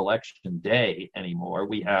have election day anymore.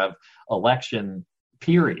 We have election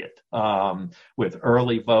period, with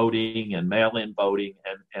early voting and mail-in voting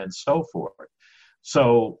and so forth.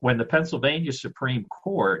 So when the Pennsylvania Supreme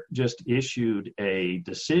Court just issued a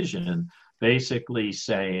decision basically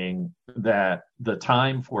saying that the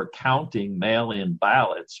time for counting mail-in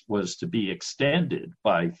ballots was to be extended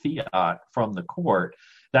by fiat from the court,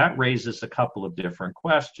 that raises a couple of different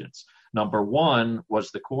questions. Number one,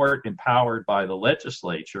 was the court empowered by the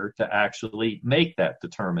legislature to actually make that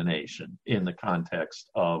determination in the context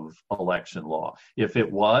of election law? If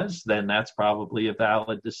it was, then that's probably a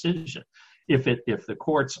valid decision. If the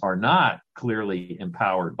courts are not clearly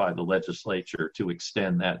empowered by the legislature to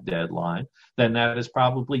extend that deadline, then that is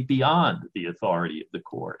probably beyond the authority of the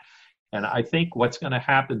court. And I think what's going to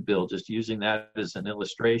happen, Bill, just using that as an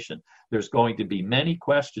illustration, there's going to be many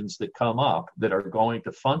questions that come up that are going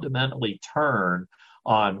to fundamentally turn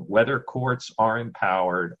on whether courts are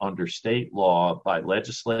empowered under state law by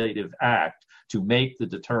legislative act to make the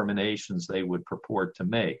determinations they would purport to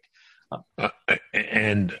make.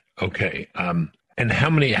 And how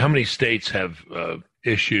many states have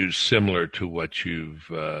issues similar to what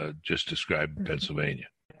you've just described in Pennsylvania?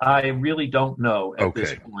 I really don't know at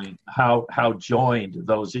this point how joined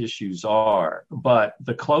those issues are, but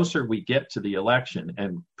the closer we get to the election,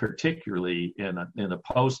 and particularly in a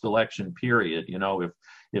post-election period,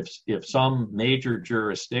 if some major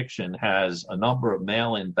jurisdiction has a number of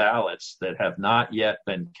mail-in ballots that have not yet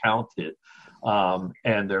been counted,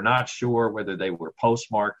 and they're not sure whether they were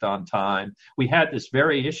postmarked on time. We had this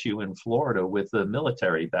very issue in Florida with the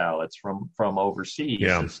military ballots from overseas,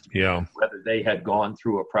 whether they had gone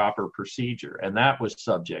through a proper procedure, and that was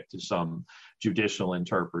subject to some judicial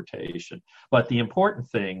interpretation. But the important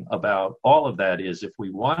thing about all of that is, if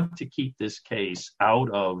we want to keep this case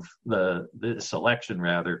out of this election,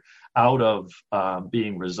 out of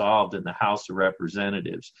being resolved in the House of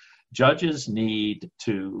Representatives, judges need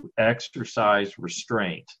to exercise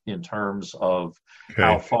restraint in terms of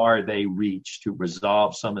how far they reach to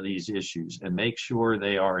resolve some of these issues, and make sure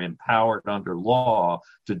they are empowered under law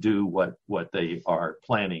to do what they are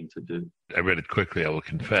planning to do. I read it quickly, I will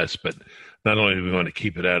confess, but not only do we want to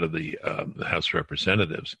keep it out of the House of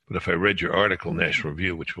Representatives, but if I read your article in National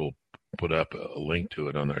Review, which we'll put up a link to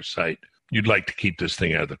it on our site. You'd like to keep this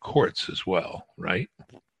thing out of the courts as well, right?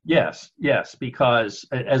 Yes, because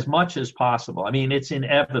as much as possible, I mean, it's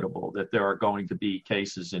inevitable that there are going to be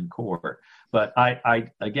cases in court. But I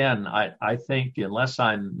think unless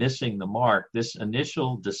I'm missing the mark, this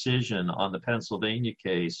initial decision on the Pennsylvania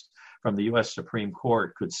case from the U.S. Supreme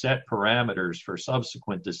Court could set parameters for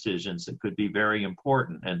subsequent decisions that could be very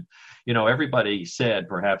important. And, everybody said,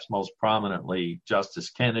 perhaps most prominently Justice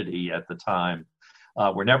Kennedy at the time,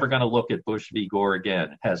 we're never going to look at Bush v. Gore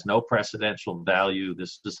again. It has no precedential value.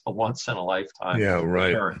 This is a once-in-a-lifetime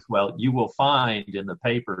occurrence. Well, you will find in the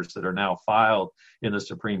papers that are now filed in the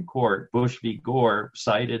Supreme Court, Bush v. Gore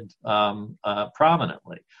cited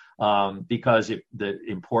prominently because the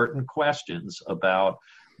important questions about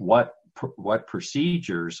what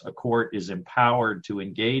procedures a court is empowered to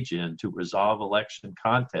engage in to resolve election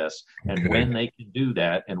contests and when they can do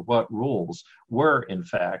that and what rules were in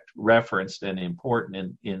fact referenced and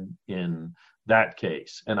important in that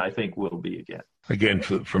case, and I think will be again. Again,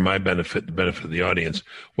 for my benefit, the benefit of the audience,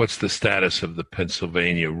 what's the status of the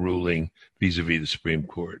Pennsylvania ruling vis-a-vis the Supreme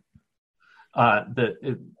Court?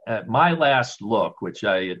 At my last look, which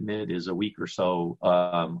I admit is a week or so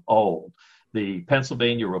old, the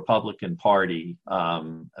Pennsylvania Republican Party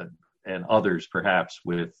and others perhaps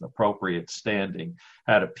with appropriate standing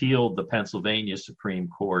had appealed the Pennsylvania Supreme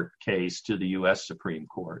Court case to the U.S. Supreme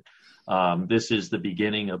Court. This is the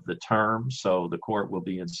beginning of the term, so the court will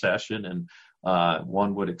be in session, and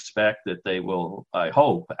one would expect that they will, I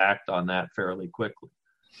hope, act on that fairly quickly.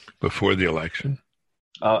 Before the election?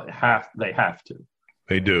 They have to.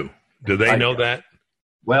 They do. Do they know that?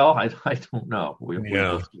 Well, I don't know.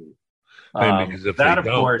 We'll see. That, of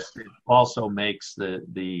course, also makes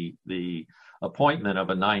the appointment of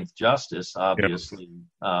a ninth justice obviously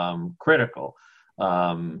critical.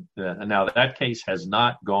 Now, that case has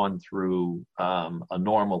not gone through a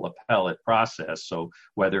normal appellate process, so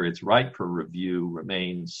whether it's ripe for review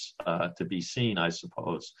remains to be seen, I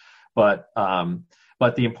suppose. But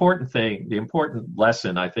the important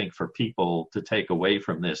lesson, I think, for people to take away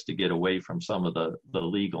from this, to get away from some of the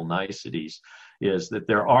legal niceties, is that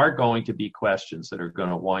there are going to be questions that are going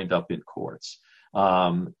to wind up in courts.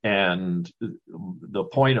 And the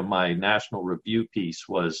point of my national review piece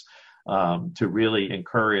was to really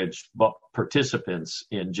encourage participants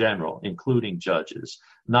in general, including judges,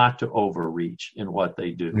 not to overreach in what they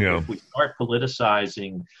do. Yeah. If we start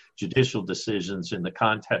politicizing judicial decisions in the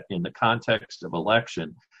context of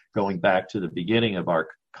election, going back to the beginning of our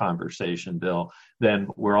conversation, Bill, then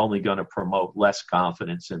we're only going to promote less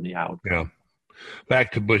confidence in the outcome. Yeah.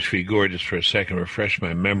 Back to Bush v. Gore just for a second, refresh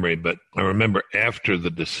my memory, but I remember after the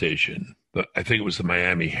decision, I think it was the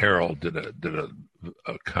Miami Herald did a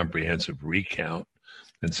comprehensive recount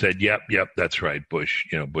and said, yep, that's right, Bush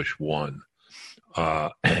won.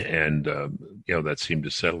 That seemed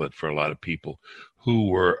to settle it for a lot of people who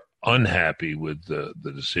were unhappy with the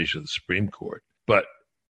decision of the Supreme Court. But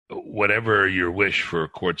whatever your wish for a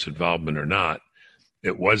court's involvement or not,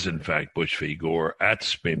 it was, in fact, Bush v. Gore at the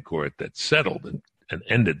Supreme Court that settled and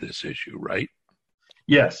ended this issue, right?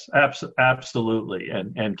 Yes, absolutely,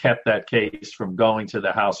 and kept that case from going to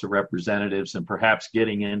the House of Representatives and perhaps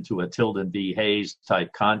getting into a Tilden v. Hayes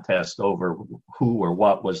type contest over who or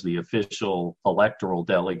what was the official electoral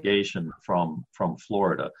delegation from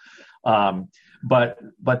Florida. But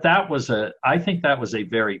I think that was a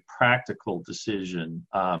very practical decision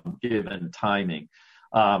given timing.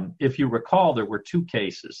 If you recall, there were two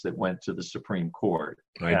cases that went to the Supreme Court.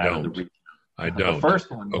 I don't. The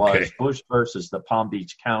first one was Bush versus the Palm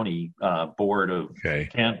Beach County Board of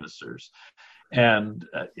Canvassers. And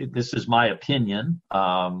this is my opinion,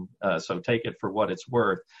 so take it for what it's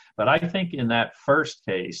worth. But I think in that first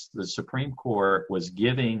case, the Supreme Court was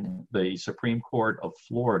giving the Supreme Court of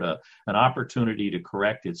Florida an opportunity to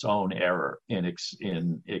correct its own error in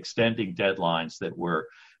extending deadlines that were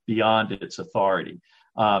beyond its authority.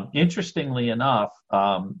 Interestingly enough,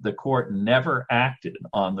 the court never acted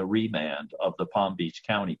on the remand of the Palm Beach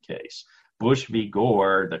County case. Bush v.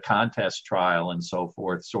 Gore, the contest trial and so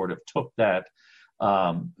forth, sort of took that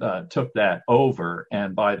over.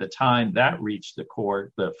 And by the time that reached the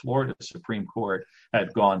court, the Florida Supreme Court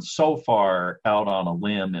had gone so far out on a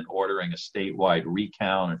limb in ordering a statewide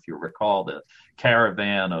recount. If you recall, the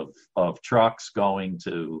caravan of trucks going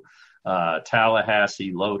to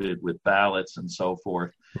Tallahassee loaded with ballots and so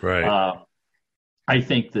forth. Right. I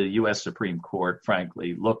think the U.S. Supreme Court,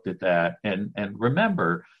 frankly, looked at that and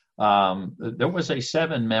remember, there was a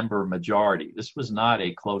 7-member majority. This was not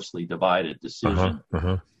a closely divided decision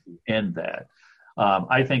to end that.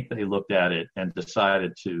 I think they looked at it and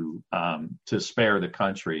decided to spare the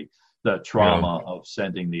country the trauma of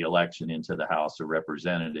sending the election into the House of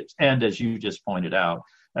Representatives. And as you just pointed out,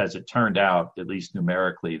 as it turned out, at least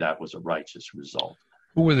numerically, that was a righteous result.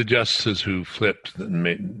 Who were the justices who flipped and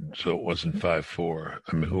made so it wasn't 5-4?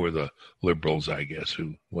 I mean, who were the liberals, I guess,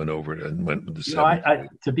 who went over it and went with the 7?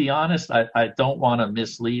 To be honest, I don't want to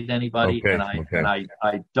mislead anybody, and I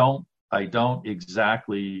don't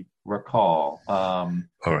exactly recall. All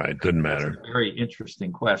right, doesn't matter. It's a very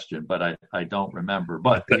interesting question, but I don't remember.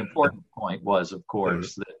 But the important point was, of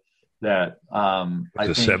course, that I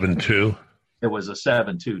think 7-2. It was a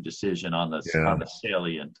 7-2 decision on the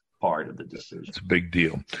salient part of the decision. It's a big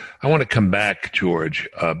deal. I want to come back, George,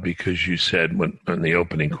 because you said on the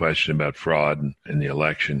opening question about fraud in the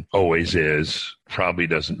election, always is, probably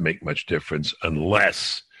doesn't make much difference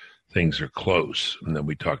unless things are close. And then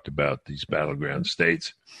we talked about these battleground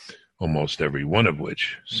states, almost every one of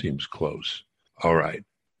which seems close. All right.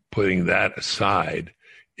 Putting that aside,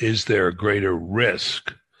 is there a greater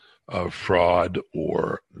risk of fraud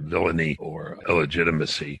or villainy or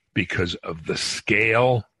illegitimacy because of the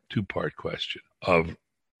scale, two-part question, of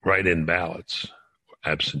write-in ballots,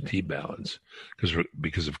 absentee ballots?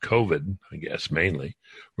 Because of COVID, I guess mainly,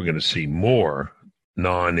 we're going to see more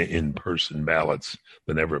non-in-person ballots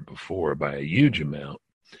than ever before by a huge amount.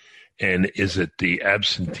 And is it the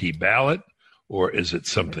absentee ballot or is it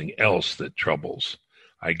something else that troubles?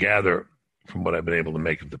 I gather from what I've been able to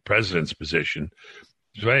make of the president's position,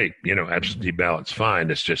 right, absentee ballot's fine.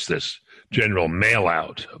 It's just this general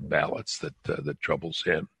mail-out of ballots that troubles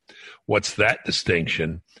him. What's that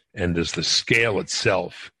distinction? And does the scale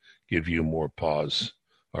itself give you more pause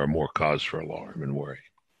or more cause for alarm and worry?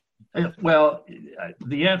 Well,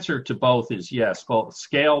 the answer to both is yes. Both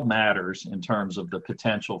scale matters in terms of the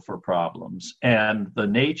potential for problems, and the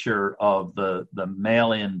nature of the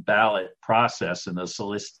mail-in ballot process and the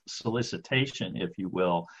solicitation, if you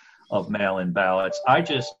will, of mail-in ballots. I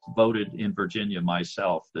just voted in Virginia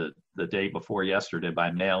myself the day before yesterday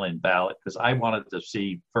by mail-in ballot because I wanted to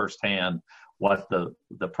see firsthand what the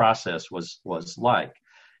process was like.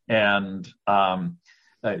 And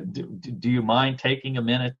do you mind taking a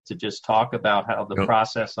minute to just talk about how the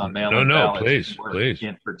process on mail-in ballots works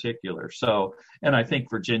in particular? So, and I think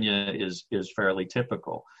Virginia is fairly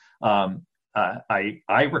typical. I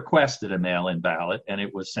requested a mail-in ballot and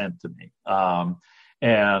it was sent to me.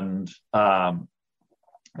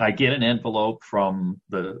 I get an envelope from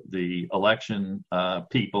the election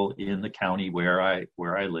people in the county where I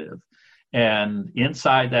live, and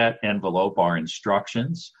inside that envelope are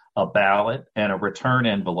instructions, a ballot, and a return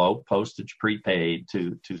envelope, postage prepaid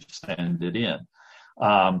to send it in.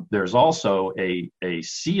 There's also a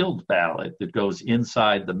sealed ballot that goes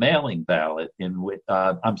inside the mailing ballot,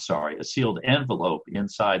 a sealed envelope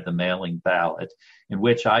inside the mailing ballot, in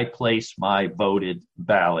which I place my voted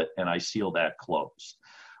ballot and I seal that closed.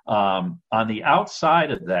 On the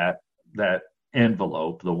outside of that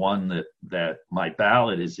envelope, the one that my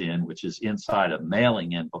ballot is in, which is inside a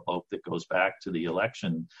mailing envelope that goes back to the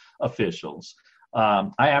election officials, I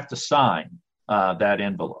have to sign that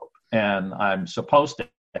envelope. And I'm supposed to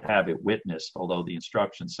have it witnessed, although the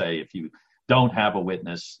instructions say if you don't have a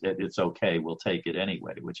witness, it's okay, we'll take it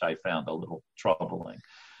anyway, which I found a little troubling.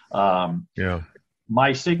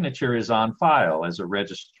 My signature is on file as a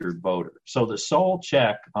registered voter. So the sole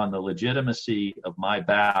check on the legitimacy of my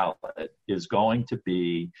ballot is going to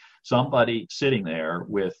be somebody sitting there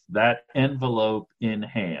with that envelope in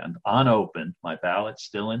hand, unopened, my ballot's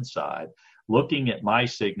still inside, looking at my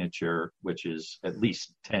signature, which is at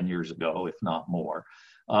least 10 years ago, if not more,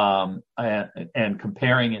 and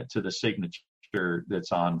comparing it to the signature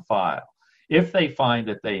that's on file. If they find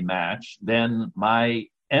that they match, then my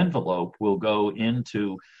envelope will go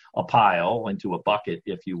into a pile, into a bucket,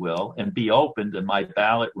 if you will, and be opened and my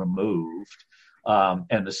ballot removed,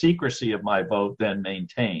 and the secrecy of my vote then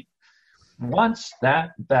maintained. Once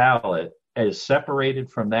that ballot is separated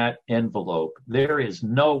from that envelope, there is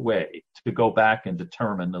no way to go back and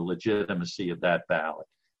determine the legitimacy of that ballot.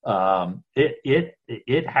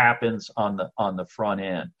 It happens on the front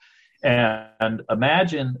end. And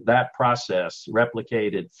imagine that process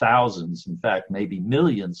replicated thousands, in fact, maybe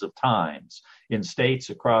millions of times in states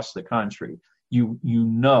across the country. You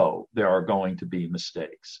know there are going to be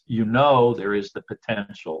mistakes. You know there is the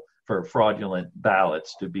potential for fraudulent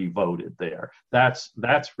ballots to be voted there. That's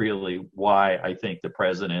really why I think the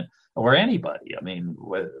president or anybody,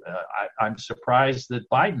 I'm surprised that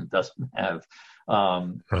Biden doesn't have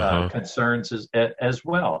concerns as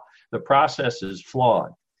well. The process is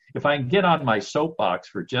flawed. If I can get on my soapbox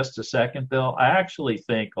for just a second, Bill, I actually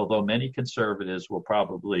think, although many conservatives will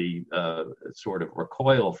probably sort of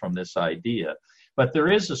recoil from this idea, But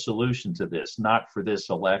there is a solution to this, not for this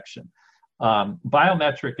election.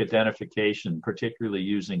 Biometric identification, particularly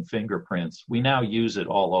using fingerprints, we now use it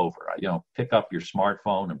all over. Pick up your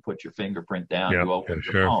smartphone and put your fingerprint down. You open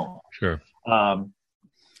your phone. Sure.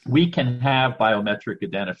 We can have biometric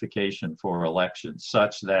identification for elections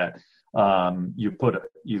such that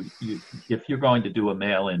if you're going to do a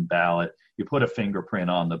mail-in ballot, you put a fingerprint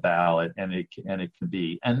on the ballot, and it can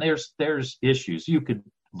be. And there's issues. You could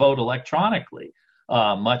vote electronically.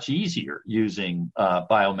 Much easier using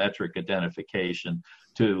biometric identification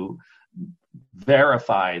to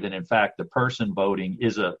verify that, in fact, the person voting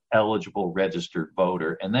is an eligible registered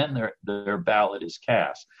voter, and then their ballot is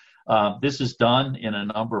cast. This is done in a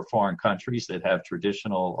number of foreign countries that have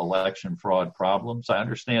traditional election fraud problems. I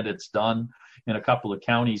understand it's done in a couple of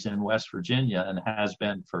counties in West Virginia and has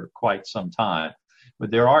been for quite some time. But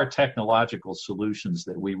there are technological solutions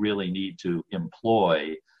that we really need to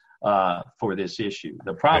employ for this issue.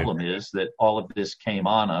 The problem is that all of this came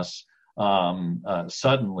on us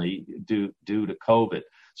suddenly due to COVID.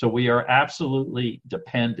 So we are absolutely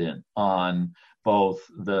dependent on both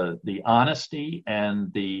the honesty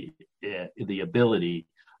and the ability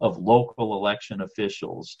of local election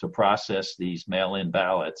officials to process these mail-in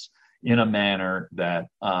ballots in a manner that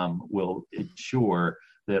will ensure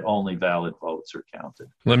that only valid votes are counted.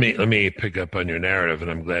 Let me pick up on your narrative, and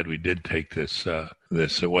I'm glad we did take this. It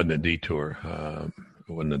wasn't a detour.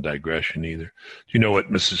 It wasn't a digression either. Do you know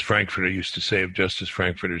what Mrs. Frankfurter used to say of Justice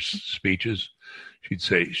Frankfurter's speeches?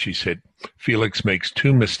 She said, Felix makes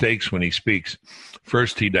two mistakes when he speaks.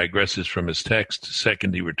 First, he digresses from his text.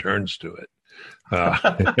 Second, he returns to it.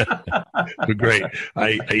 Great.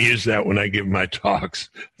 I use that when I give my talks.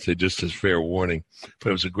 So just as fair warning. But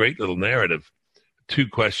it was a great little narrative. Two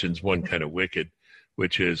questions, one kind of wicked,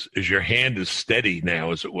 which is your hand as steady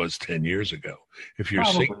now as it was 10 years ago? If you're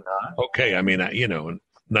Probably not. Okay, I mean,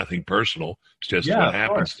 nothing personal. It's just what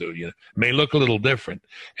happens to you. It may look a little different.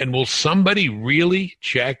 And will somebody really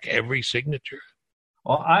check every signature?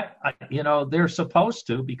 Well, they're supposed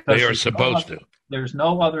to, because they are supposed to. There's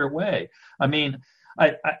no other way. I mean,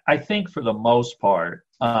 I think for the most part,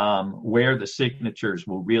 where the signatures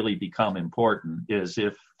will really become important is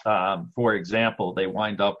if, for example, they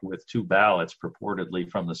wind up with two ballots purportedly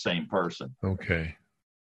from the same person. Okay.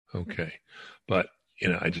 But,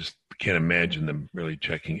 I just can't imagine them really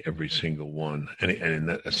checking every single one. And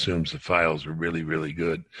that assumes the files are really, really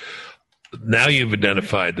good. Now you've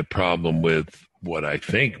identified the problem with what I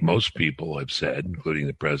think most people have said, including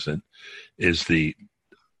the president, is the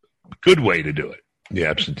good way to do it, the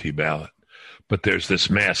absentee ballot. But there's this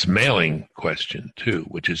mass mailing question, too,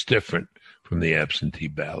 which is different from the absentee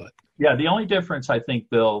ballot. Yeah, the only difference, I think,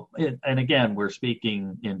 Bill, and again, we're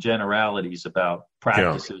speaking in generalities about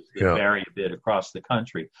practices that vary a bit across the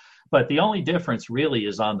country. But the only difference really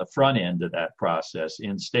is on the front end of that process.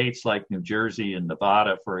 In states like New Jersey and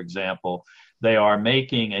Nevada, for example, they are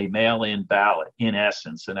making a mail-in ballot, in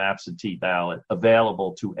essence, an absentee ballot,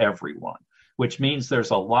 available to everyone, which means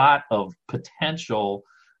there's a lot of potential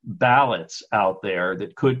ballots out there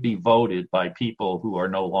that could be voted by people who are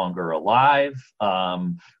no longer alive,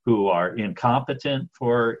 who are incompetent,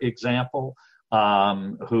 for example,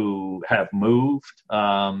 who have moved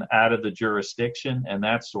out of the jurisdiction and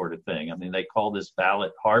that sort of thing. I mean, they call this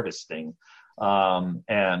ballot harvesting. So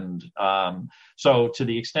to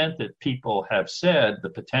the extent that people have said the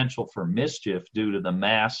potential for mischief due to the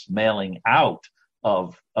mass mailing out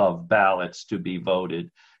of ballots to be voted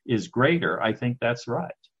is greater, I think that's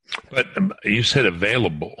right. But you said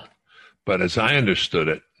available, but as I understood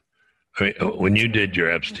it, when you did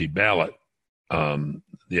your absentee ballot,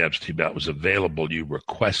 the absentee ballot was available. You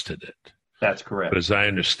requested it. That's correct. But as I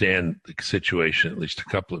understand the situation, at least a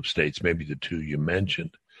couple of states, maybe the two you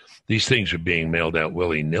mentioned, these things are being mailed out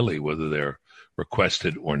willy-nilly, whether they're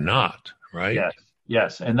requested or not, right?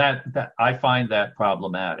 Yes. And that I find that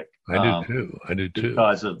problematic. I do too.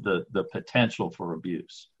 Because of the potential for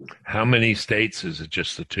abuse. How many states? Is it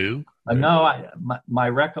just the two? No, my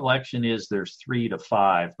recollection is there's 3 to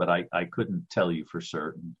 5, but I couldn't tell you for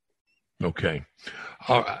certain. Okay.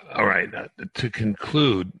 All right. To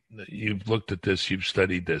conclude, you've looked at this, you've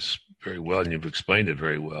studied this very well, and you've explained it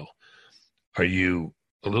very well. Are you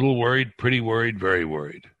a little worried, pretty worried, very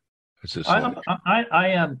worried?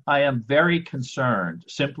 I am very concerned,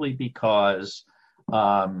 simply because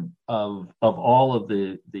of all of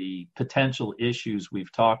the potential issues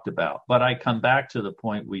we've talked about. But I come back to the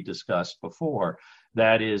point we discussed before.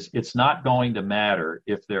 That is, it's not going to matter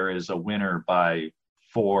if there is a winner by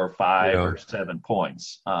 4, 5, or 7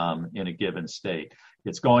 points in a given state.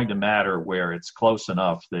 It's going to matter where it's close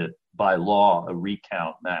enough that by law a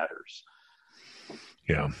recount matters.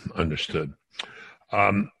 Yeah, understood.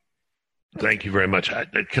 Thank you very much.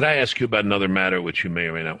 Could I ask you about another matter which you may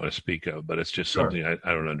or may not want to speak of, but it's just something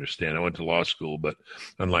I don't understand. I went to law school, but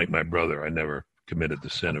unlike my brother, I never committed the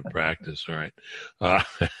sin of practice. All right.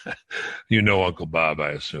 You know Uncle Bob,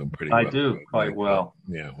 I assume, pretty well. I do, quite well.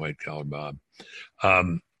 Yeah, white collar Bob.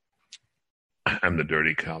 I'm the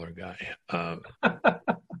dirty collar guy.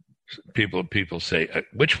 People say,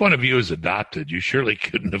 which one of you is adopted? You surely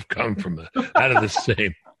couldn't have come from out of the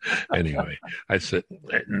same. Anyway, I said,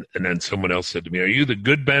 and then someone else said to me, "Are you the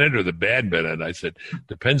good Bennett or the bad Bennett?" I said,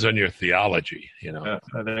 "Depends on your theology." You know,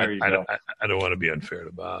 there you go. I don't want to be unfair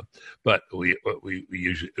to Bob, but we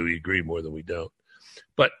usually agree more than we don't.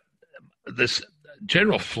 But this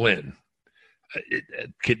General Flynn,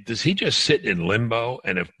 does he just sit in limbo?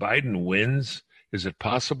 And if Biden wins, is it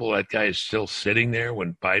possible that guy is still sitting there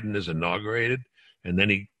when Biden is inaugurated, and then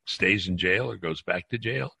he stays in jail or goes back to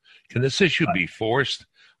jail? Can this issue be forced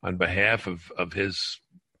on behalf of him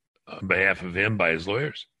by his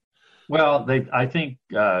lawyers? Well, I think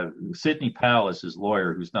Sidney Powell is his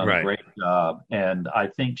lawyer, who's done a great job, and I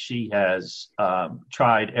think she has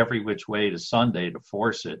tried every which way to Sunday to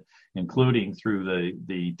force it, including through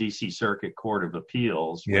the D.C. Circuit Court of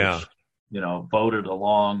Appeals, which voted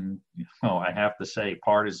along, I have to say,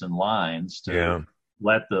 partisan lines to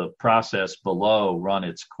let the process below run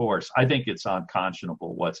its course. I think it's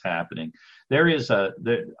unconscionable what's happening. There is I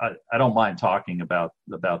don't mind talking about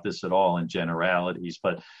this at all in generalities,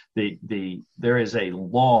 but there is a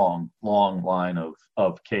long line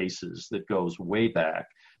of cases that goes way back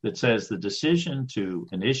that says the decision to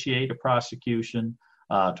initiate a prosecution,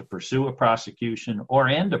 to pursue a prosecution, or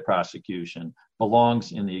end a prosecution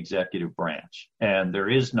belongs in the executive branch. And there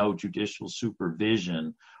is no judicial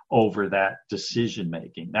supervision over that decision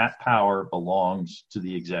making. That power belongs to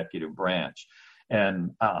the executive branch.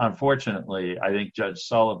 And unfortunately, I think Judge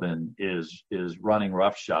Sullivan is running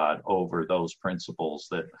roughshod over those principles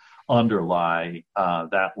that underlie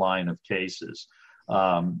that line of cases.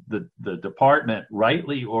 The department,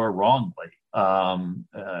 rightly or wrongly,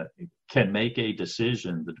 can make a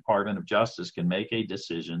decision. The Department of Justice can make a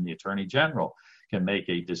decision. The Attorney General can make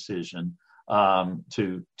a decision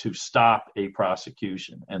to stop a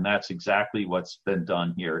prosecution. And that's exactly what's been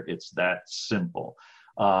done here. It's that simple.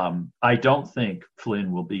 I don't think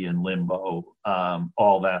Flynn will be in limbo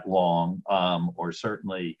all that long, or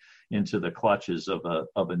certainly into the clutches of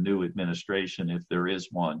a new administration, if there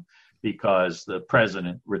is one, because the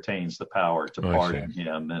president retains the power to pardon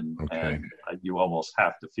him, and you almost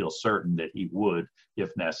have to feel certain that he would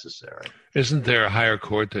if necessary. Isn't there a higher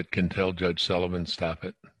court that can tell Judge Sullivan stop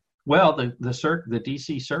it? Well, the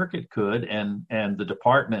D.C. Circuit could, and the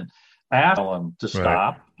department asked them to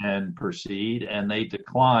stop and proceed, and they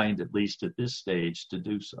declined, at least at this stage, to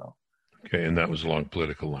do so. Okay, and that was along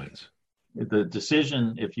political lines. The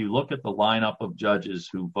decision, if you look at the lineup of judges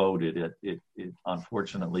who voted, it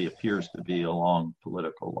unfortunately appears to be along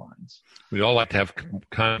political lines. We all like to have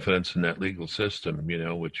confidence in that legal system,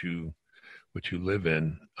 which you live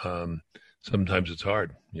in. Sometimes it's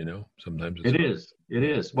hard, sometimes it's hard. It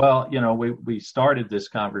is. Well, we started this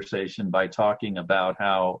conversation by talking about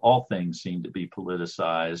how all things seem to be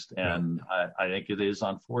politicized. And I think it is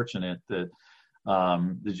unfortunate that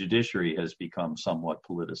the judiciary has become somewhat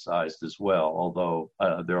politicized as well, although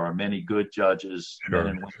there are many good judges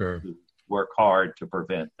who work hard to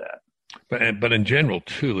prevent that. But in general,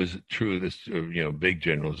 too, is it true, this big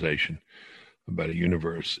generalization about a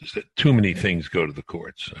universe, is that too many things go to the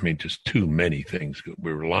courts. I mean, just too many things.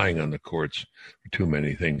 We're relying on the courts for too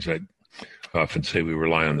many things. I often say we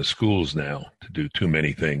rely on the schools now to do too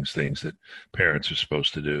many things that parents are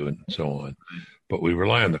supposed to do and so on. But we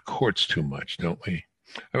rely on the courts too much, don't we?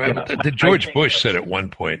 I mean, George Bush said at one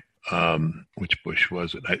point, which Bush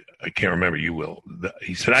was it? I can't remember. You will.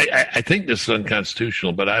 He said, I think this is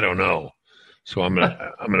unconstitutional, but I don't know. So I'm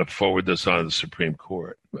gonna forward this on to the Supreme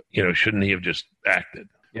Court. Shouldn't he have just acted?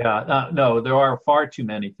 Yeah, no, there are far too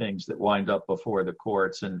many things that wind up before the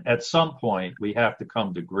courts, and at some point we have to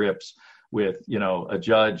come to grips with a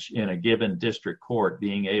judge in a given district court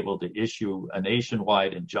being able to issue a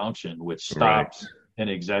nationwide injunction which stops an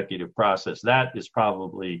executive process. That is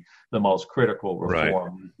probably the most critical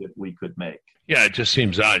reform that we could make. Yeah, it just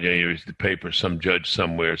seems odd. The paper, some judge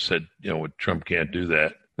somewhere said, Trump can't do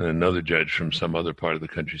that. And another judge from some other part of the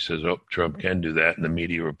country says, Trump can do that. And the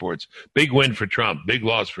media reports, big win for Trump, big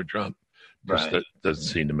loss for Trump. That doesn't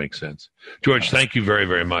seem to make sense. George, thank you very,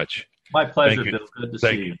 very much. My pleasure, Bill. Good to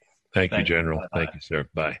see you. Thank you, General. Bye-bye. Thank you, sir.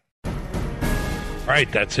 Bye. All right,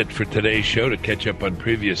 that's it for today's show. To catch up on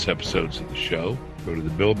previous episodes of the show, go to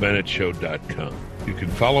thebillbennettshow.com. You can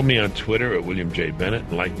follow me on Twitter at William J. Bennett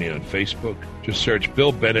and like me on Facebook. Just search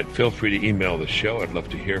Bill Bennett. Feel free to email the show. I'd love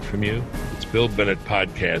to hear from you. It's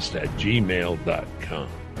BillBennettPodcast@gmail.com.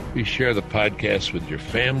 Please share the podcast with your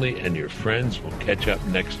family and your friends. We'll catch up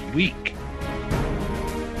next week.